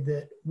was made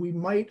that we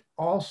might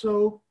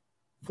also,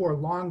 for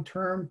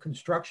long-term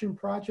construction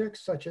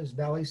projects such as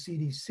Valley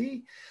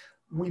CDC,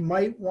 we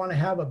might want to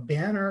have a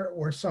banner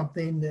or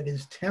something that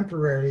is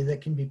temporary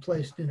that can be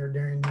placed in or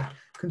during the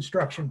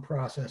construction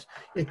process.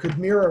 It could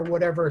mirror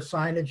whatever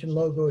signage and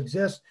logo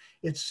exists.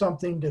 It's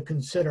something to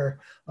consider.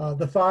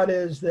 The thought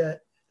is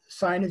that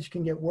signage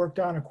can get worked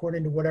on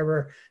according to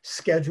whatever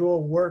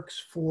schedule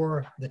works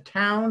for the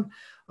town,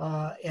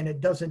 and it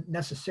doesn't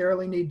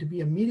necessarily need to be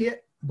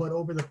immediate, but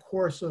over the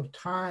course of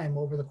time,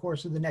 over the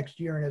course of the next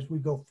year, and as we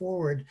go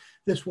forward,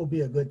 this will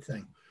be a good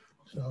thing.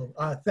 So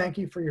thank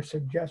you for your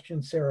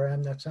suggestion, Sarah,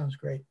 and that sounds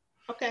great.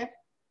 Okay.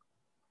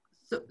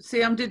 So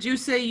Sam, did you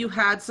say you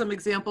had some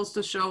examples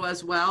to show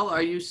as well?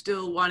 Are you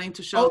still wanting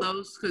to show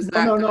those?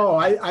 No.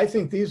 I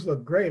think these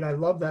look great. I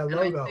love that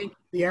logo.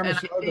 The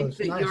Amherst logo is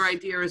nice. Your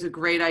idea is a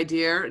great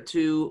idea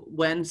to,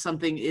 when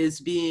something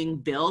is being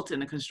built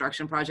and a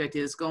construction project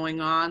is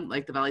going on,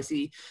 like the Valley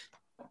C,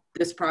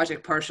 this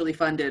project partially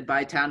funded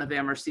by Town of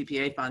Amherst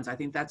CPA funds. I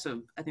think that's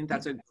a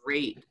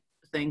great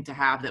thing to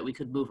have that we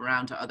could move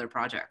around to other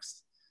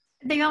projects.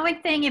 The only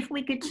thing, if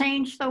we could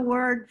change the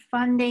word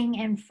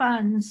funding and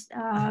funds,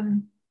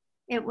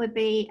 it would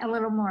be a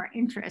little more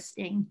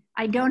interesting.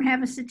 I don't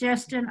have a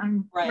suggestion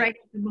on right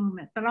at the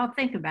moment, but I'll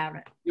think about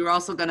it. You're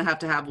also going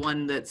to have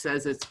one that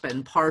says it's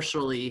been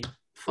partially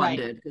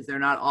funded, because they're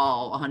not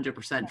all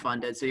 100%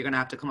 funded. So you're going to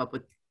have to come up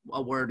with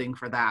a wording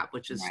for that,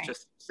 which is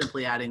just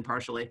simply adding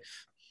partially.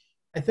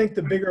 I think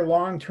the bigger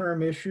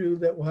long-term issue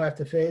that we'll have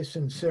to face,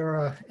 and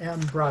Sarah M.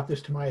 brought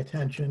this to my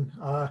attention,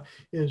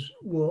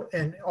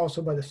 and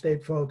also by the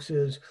state folks,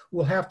 is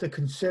we'll have to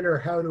consider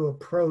how to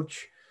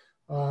approach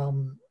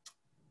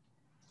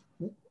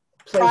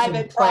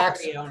private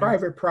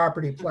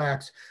property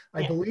plaques.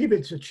 I believe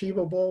it's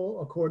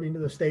achievable according to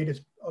the state.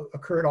 It's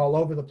occurred all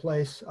over the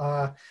place.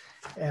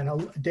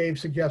 And Dave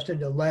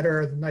suggested a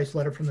nice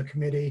letter from the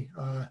committee.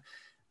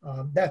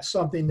 That's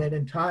something that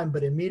in time,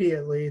 but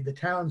immediately the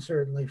town,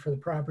 certainly for the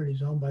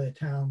properties owned by the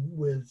town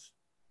with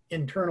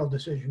internal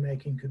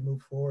decision-making, could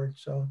move forward.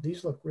 So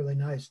these look really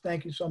nice.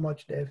 Thank you so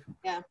much, Dave.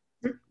 Yeah.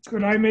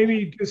 Could I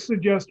maybe just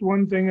suggest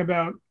one thing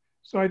about,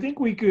 so I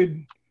think we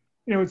could,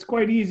 it's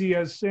quite easy,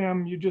 as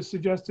Sam, you just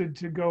suggested,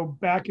 to go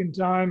back in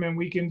time, and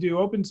we can do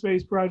open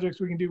space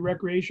projects, we can do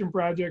recreation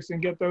projects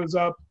and get those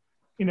up,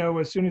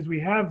 as soon as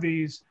we have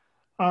these.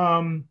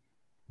 I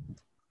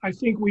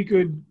think we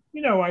could,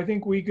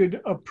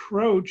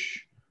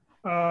 approach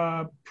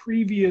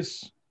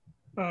previous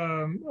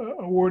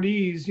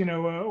awardees,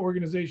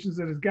 organizations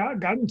that have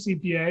gotten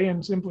CPA,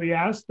 and simply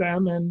ask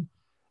them. And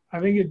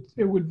I think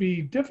it would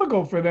be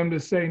difficult for them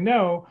to say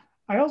no.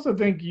 I also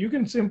think you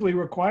can simply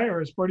require,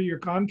 as part of your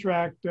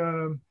contract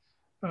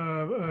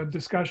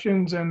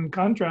discussions and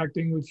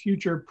contracting with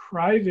future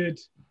private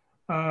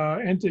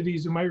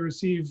entities who might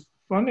receive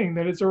funding,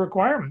 that it's a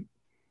requirement.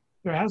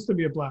 There has to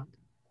be a plaque.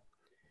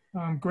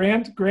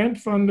 Grant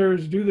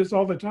funders do this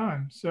all the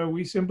time. So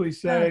we simply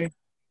say,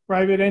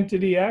 private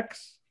entity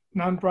X,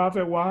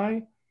 nonprofit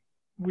Y,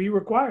 we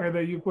require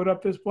that you put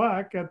up this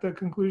plaque at the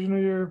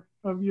conclusion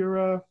of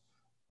your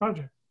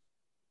project.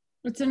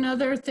 It's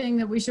another thing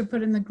that we should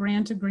put in the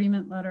grant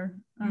agreement letter.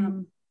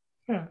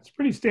 Yeah, it's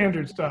pretty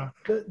standard stuff.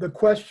 The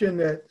question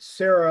that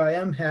Sarah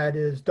M had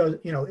is,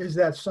 is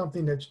that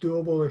something that's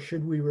doable, or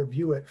should we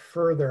review it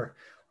further?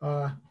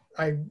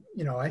 I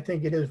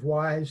think it is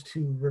wise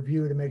to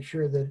review to make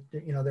sure that,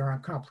 there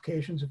aren't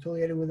complications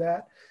affiliated with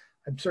that.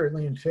 I'm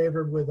certainly in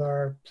favor with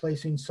our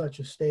placing such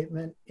a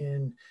statement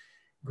in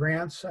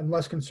grants. I'm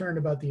less concerned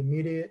about the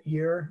immediate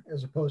year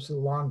as opposed to the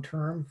long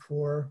term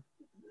for,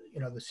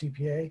 the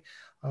CPA,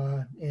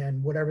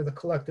 and whatever the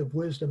collective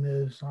wisdom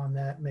is on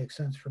that makes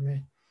sense for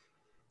me.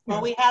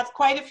 Well, we have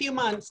quite a few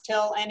months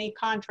till any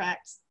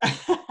contracts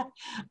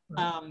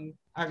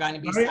are going to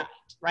be signed,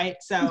 right?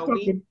 So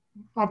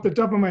off the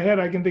top of my head,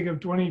 I can think of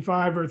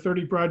 25 or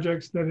 30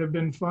 projects that have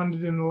been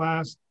funded in the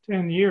last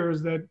 10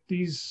 years that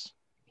these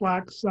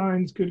plaque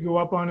signs could go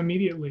up on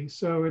immediately.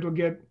 So it'll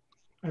get,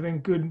 I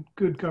think,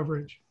 good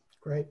coverage.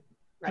 Great.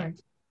 Right.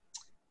 Thanks.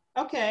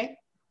 Okay.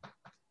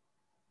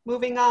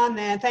 Moving on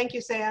then. Thank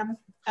you, Sam.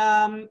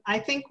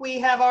 I think we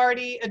have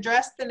already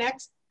addressed the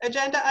next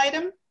agenda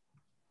item.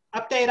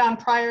 Update on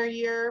prior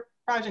year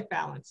project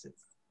balances.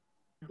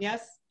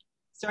 Yes?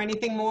 Is there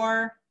anything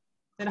more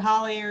that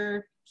Holly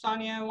or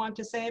Sonia want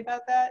to say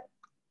about that?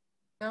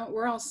 No,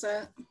 we're all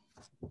set.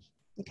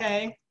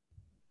 Okay.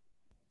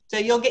 So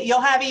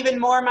you'll have even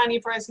more money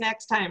for us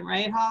next time,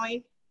 right,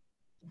 Holly?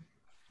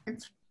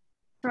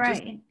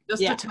 Right.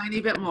 Just a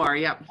tiny bit more,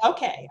 yep.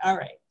 Okay, all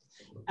right.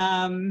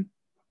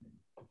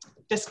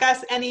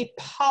 Discuss any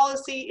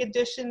policy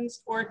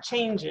additions or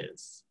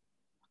changes.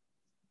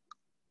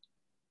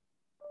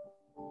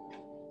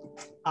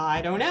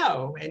 I don't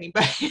know,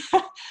 anybody?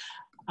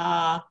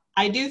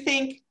 I do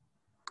think,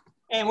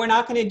 and we're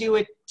not going to do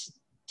it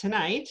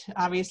tonight,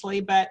 obviously,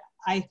 but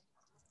I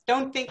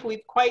don't think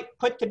we've quite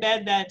put to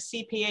bed that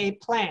CPA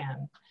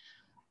plan.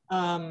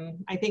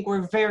 I think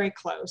we're very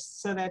close,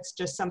 so that's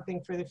just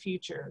something for the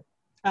future.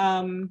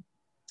 So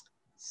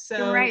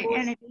you're right,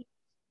 and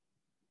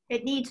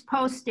it needs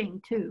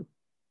posting too.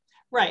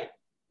 Right,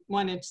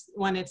 when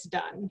it's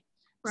done.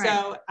 Right.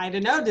 So I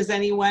don't know,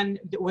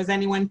 was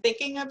anyone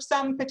thinking of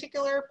some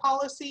particular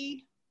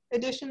policy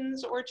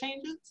additions or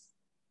changes?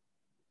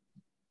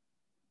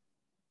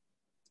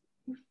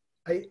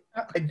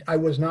 I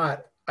was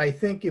not. I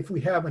think if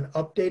we have an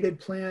updated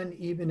plan,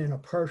 even in a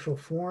partial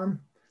form,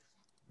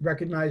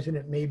 recognizing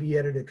it may be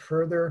edited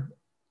further,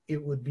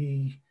 it would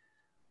be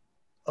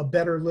a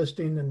better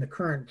listing than the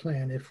current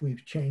plan if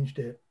we've changed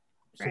it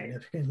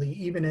significantly,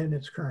 even in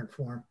its current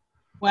form.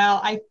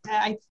 Well,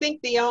 I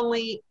think the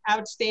only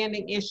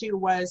outstanding issue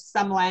was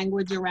some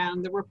language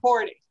around the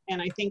reporting, and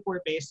I think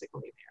we're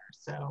basically there.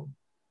 So,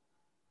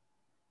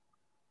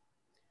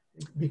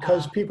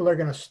 because people are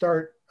going to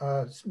start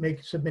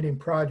submitting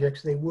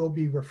projects, they will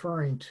be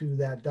referring to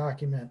that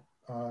document.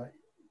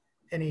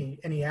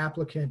 Any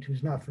applicant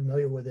who's not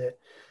familiar with it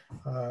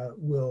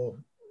will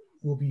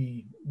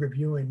be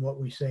reviewing what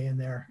we say in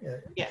there.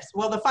 Yes.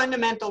 Well, the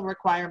fundamental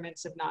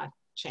requirements have not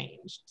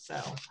changed,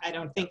 so I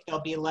don't think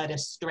they'll be led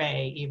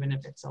astray, even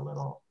if it's a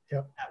little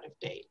out of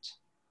date.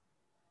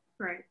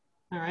 Right.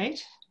 All right.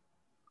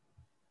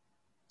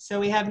 So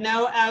we have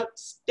no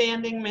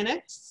outstanding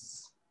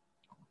minutes.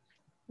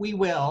 We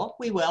will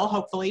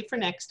hopefully for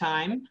next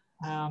time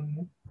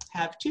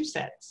have 2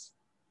 sets.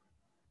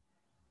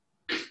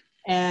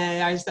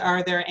 And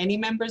are there any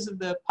members of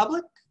the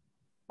public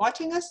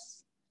watching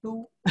us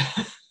who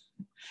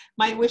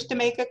might wish to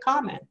make a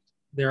comment?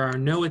 There are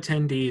no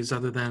attendees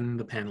other than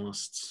the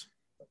panelists.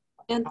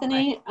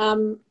 Anthony,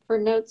 for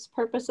notes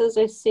purposes,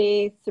 I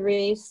see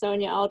 3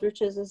 Sonia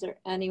Aldrich's. Is there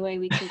any way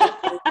we can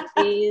get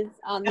these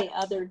on the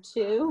other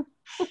 2?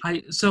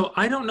 So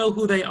I don't know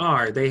who they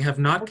are. They have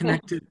not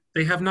connected.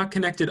 They have not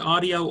connected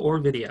audio or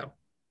video.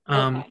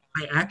 I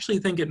actually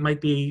think it might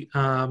be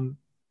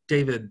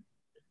David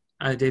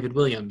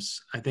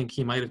Williams. I think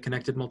he might have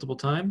connected multiple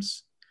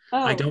times.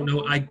 Oh, I don't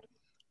know.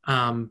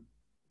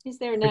 He's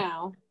there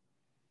now.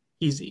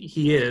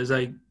 He is.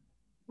 Okay.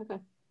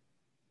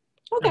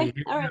 All right.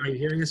 Are you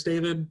hearing us,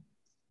 David?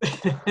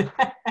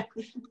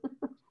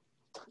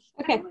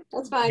 Okay,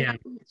 that's fine. Yeah.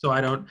 So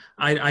I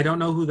don't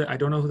know who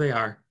they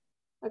are.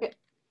 Okay.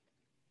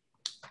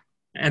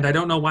 And I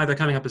don't know why they're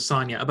coming up as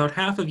Sonia. About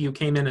half of you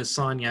came in as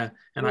Sonia,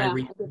 and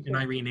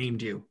I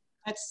renamed you.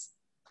 That's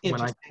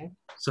interesting.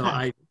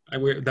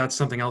 That's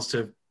something else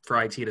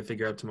for IT to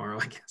figure out tomorrow,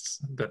 I guess.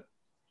 But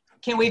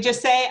can we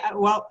just say,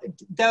 well,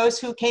 those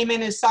who came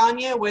in as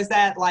Sonia, was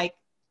that like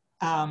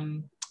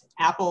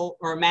Apple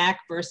or Mac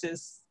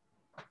versus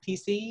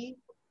PC,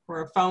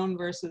 or a phone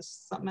versus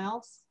something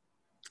else?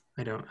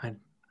 I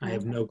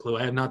have no clue.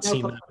 I have not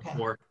seen that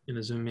before in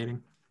a Zoom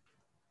meeting.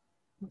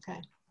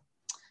 Okay.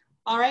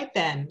 All right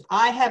then.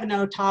 I have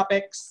no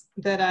topics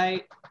that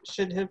I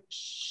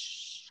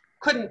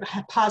couldn't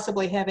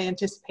possibly have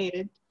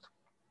anticipated.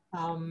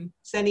 Does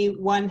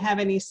anyone have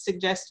any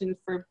suggestion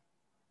for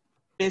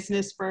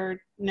business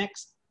for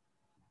next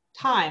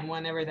time,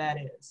 whenever that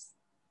is?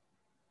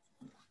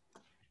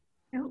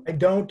 I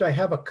don't. I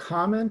have a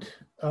comment,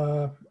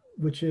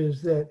 which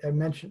is that I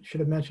should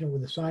have mentioned it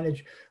with the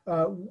signage.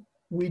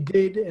 We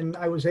did, and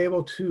I was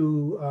able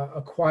to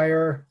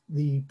acquire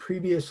the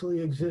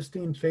previously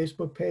existing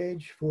Facebook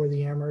page for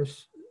the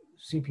Amherst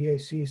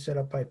CPAC set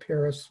up by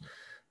Paris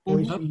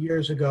Boise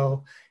years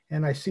ago.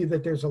 And I see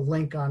that there's a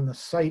link on the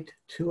site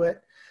to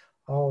it.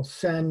 I'll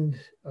send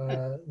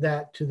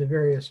that to the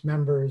various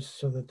members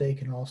so that they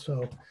can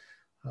also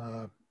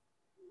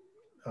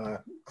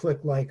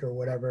click like or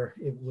whatever.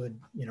 It would,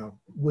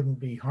 wouldn't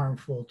be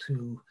harmful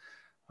to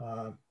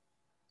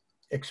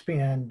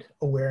expand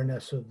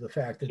awareness of the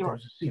fact that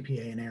there's a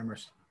CPA in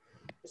Amherst.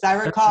 As I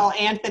recall,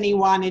 Anthony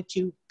wanted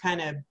to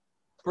kind of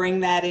bring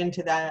that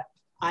into the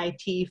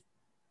IT.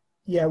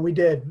 Yeah, we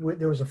did.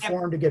 There was a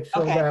form to get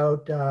filled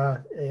out,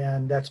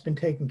 and that's been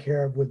taken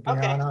care of with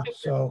Brianna.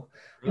 So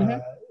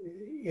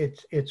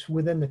it's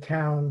within the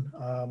town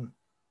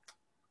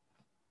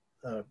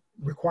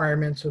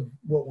requirements of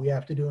what we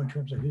have to do in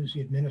terms of who's the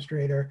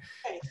administrator.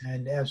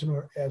 And as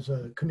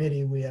a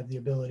committee, we have the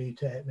ability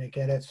to make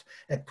edits.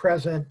 At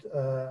present,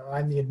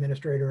 I'm the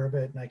administrator of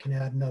it, and I can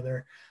add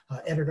another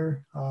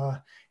editor.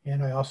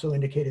 And I also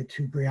indicated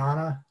to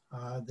Brianna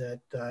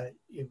that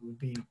it would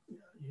be,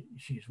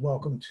 she's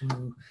welcome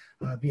to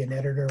be an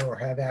editor or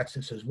have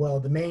access as well.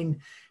 The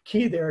main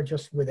key there,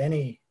 just with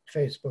any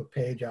Facebook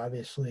page,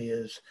 obviously,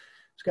 is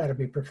it's got to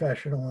be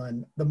professional.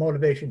 And the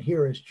motivation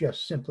here is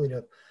just simply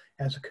to,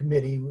 as a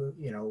committee,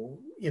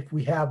 if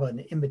we have an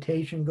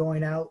invitation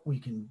going out, we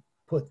can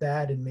put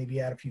that and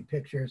maybe add a few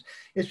pictures.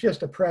 It's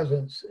just a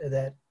presence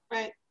that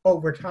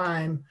over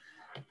time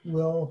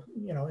will,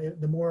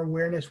 the more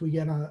awareness we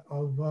get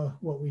of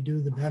what we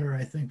do, the better,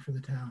 I think, for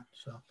the town.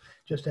 So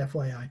just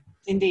FYI.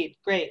 Indeed.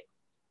 Great.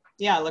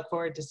 Yeah, I look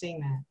forward to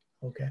seeing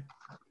that. Okay.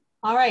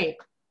 All right.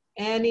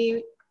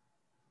 Any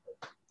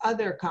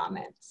other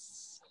comments?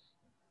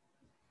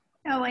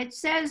 No, it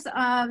says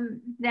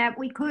that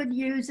we could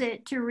use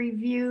it to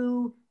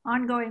review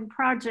ongoing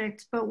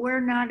projects, but we're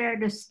not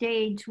at a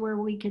stage where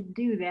we could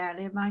do that.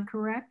 Am I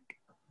correct?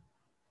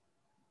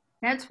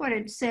 That's what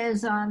it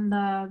says on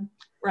the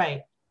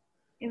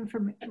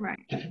information.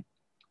 Right.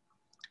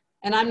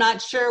 And I'm not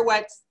sure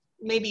what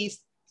maybe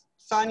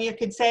Sonia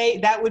could say.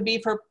 That would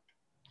be for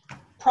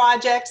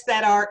projects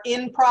that are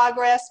in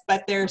progress,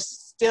 but they're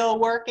still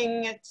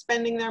working at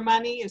spending their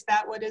money. Is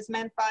that what is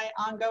meant by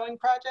ongoing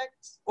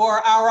projects,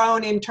 or our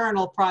own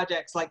internal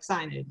projects like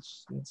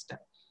signage and stuff?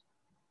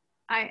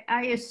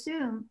 I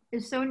assume,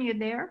 is Sonia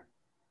there?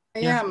 I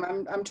am.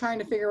 I'm trying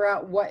to figure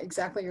out what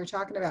exactly you're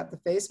talking about. The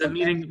Facebook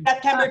meeting,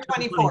 September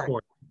 24th.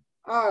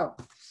 Oh,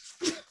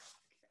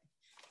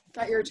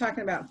 thought you were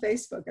talking about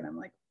Facebook, and I'm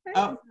like,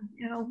 oh,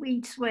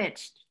 we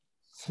switched.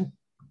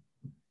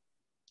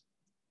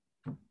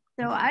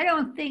 So I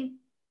don't think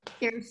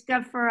there's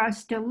stuff for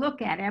us to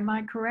look at. Am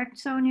I correct,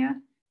 Sonia?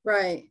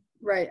 Right.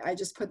 I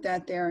just put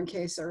that there in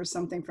case there was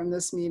something from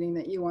this meeting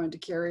that you wanted to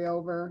carry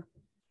over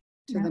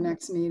to the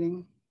next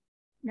meeting.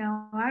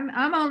 No,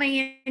 I'm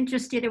only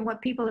interested in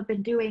what people have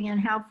been doing and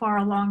how far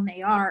along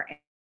they are,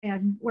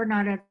 and we're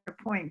not at a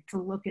point to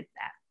look at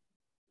that.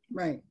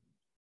 Right.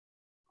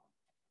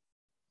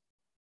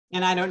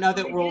 And I don't know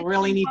that we'll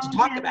really need to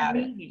talk about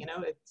it.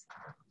 It's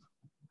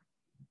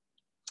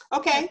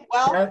okay.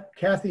 Well,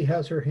 Kathy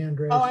has her hand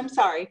raised. Oh, I'm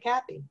sorry,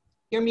 Kathy.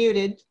 You're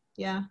muted.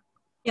 Yeah.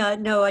 Yeah,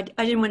 no, I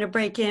didn't want to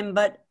break in,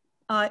 but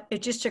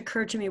it just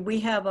occurred to me, we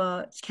have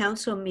a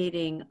council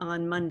meeting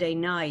on Monday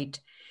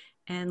night,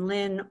 and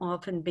Lynn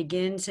often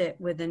begins it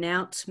with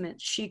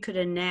announcements. She could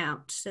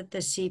announce that the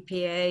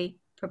CPA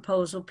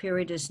proposal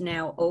period is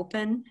now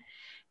open,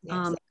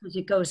 because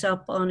it goes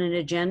up on an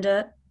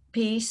agenda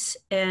piece.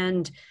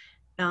 And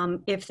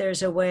if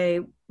there's a way,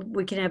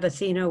 we can have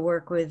Athena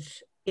work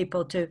with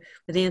people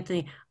with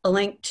Anthony, a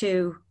link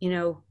to,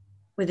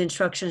 with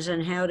instructions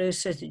on how to,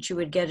 so that you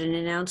would get an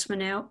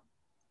announcement out.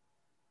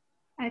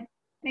 I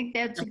think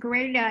that's a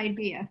great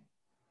idea.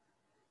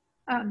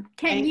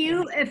 Can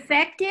you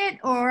affect it,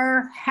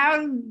 or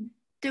how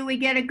do we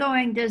get it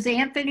going? Does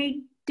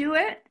Anthony do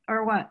it,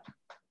 or what?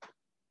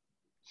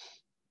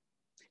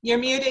 You're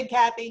muted,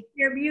 Kathy.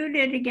 You're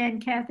muted again,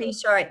 Kathy. Oh,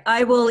 sorry,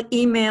 I will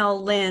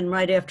email Lynn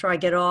right after I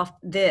get off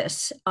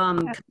this.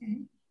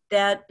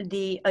 That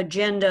the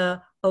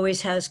agenda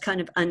always has kind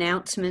of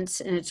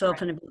announcements, and it's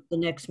often about the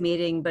next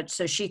meeting, but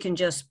so she can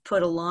just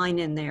put a line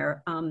in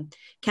there.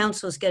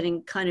 Council is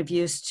getting kind of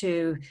used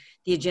to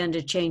the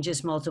agenda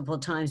changes multiple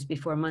times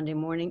before Monday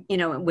morning,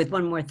 with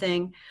one more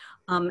thing.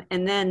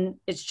 And then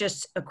it's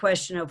just a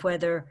question of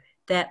whether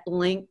that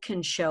link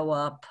can show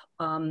up.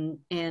 And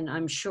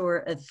I'm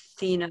sure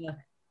Athena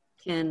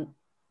can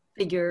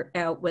figure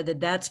out whether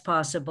that's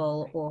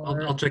possible,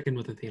 or I'll check in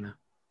with Athena.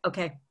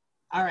 Okay.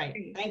 All right.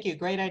 Thank you.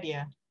 Great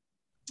idea.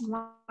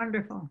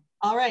 Wonderful.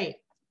 All right.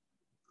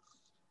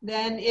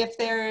 Then if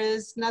there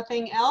is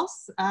nothing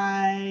else,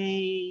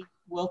 I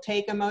will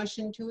take a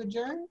motion to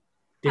adjourn.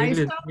 Dave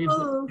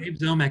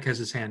Zomek has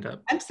his hand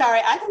up. I'm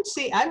sorry. I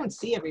don't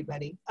see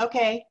everybody.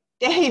 Okay.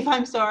 Dave,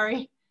 I'm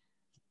sorry.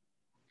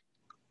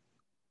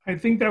 I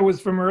think that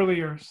was from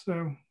earlier,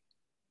 so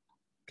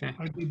okay.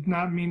 I did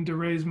not mean to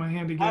raise my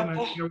hand again.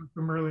 Okay. I think it was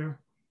from earlier.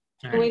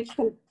 Right.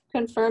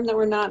 confirm that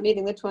we're not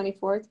meeting the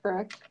 24th,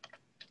 correct?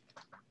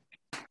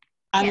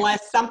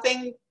 Unless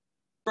something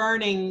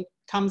burning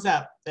comes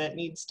up that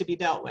needs to be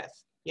dealt with.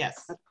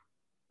 Yes.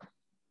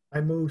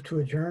 I move to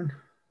adjourn.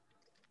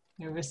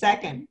 You have a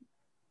second?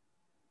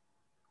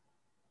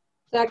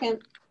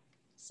 Second.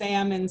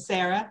 Sam and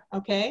Sarah,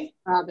 okay?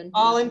 Robin.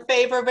 All in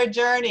favor of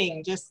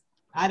adjourning, just,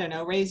 I don't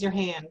know, raise your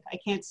hand. I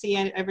can't see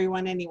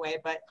everyone anyway,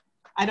 but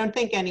I don't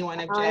think anyone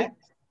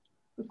objects.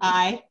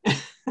 Aye.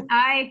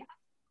 Aye.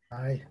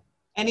 Aye.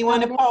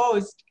 Anyone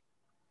opposed?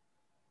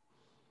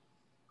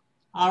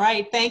 All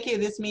right, thank you.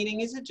 This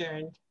meeting is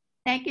adjourned.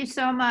 Thank you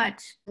so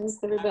much. Thanks,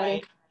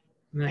 everybody.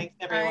 Thanks,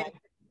 everyone.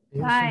 See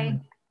you Bye.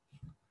 soon.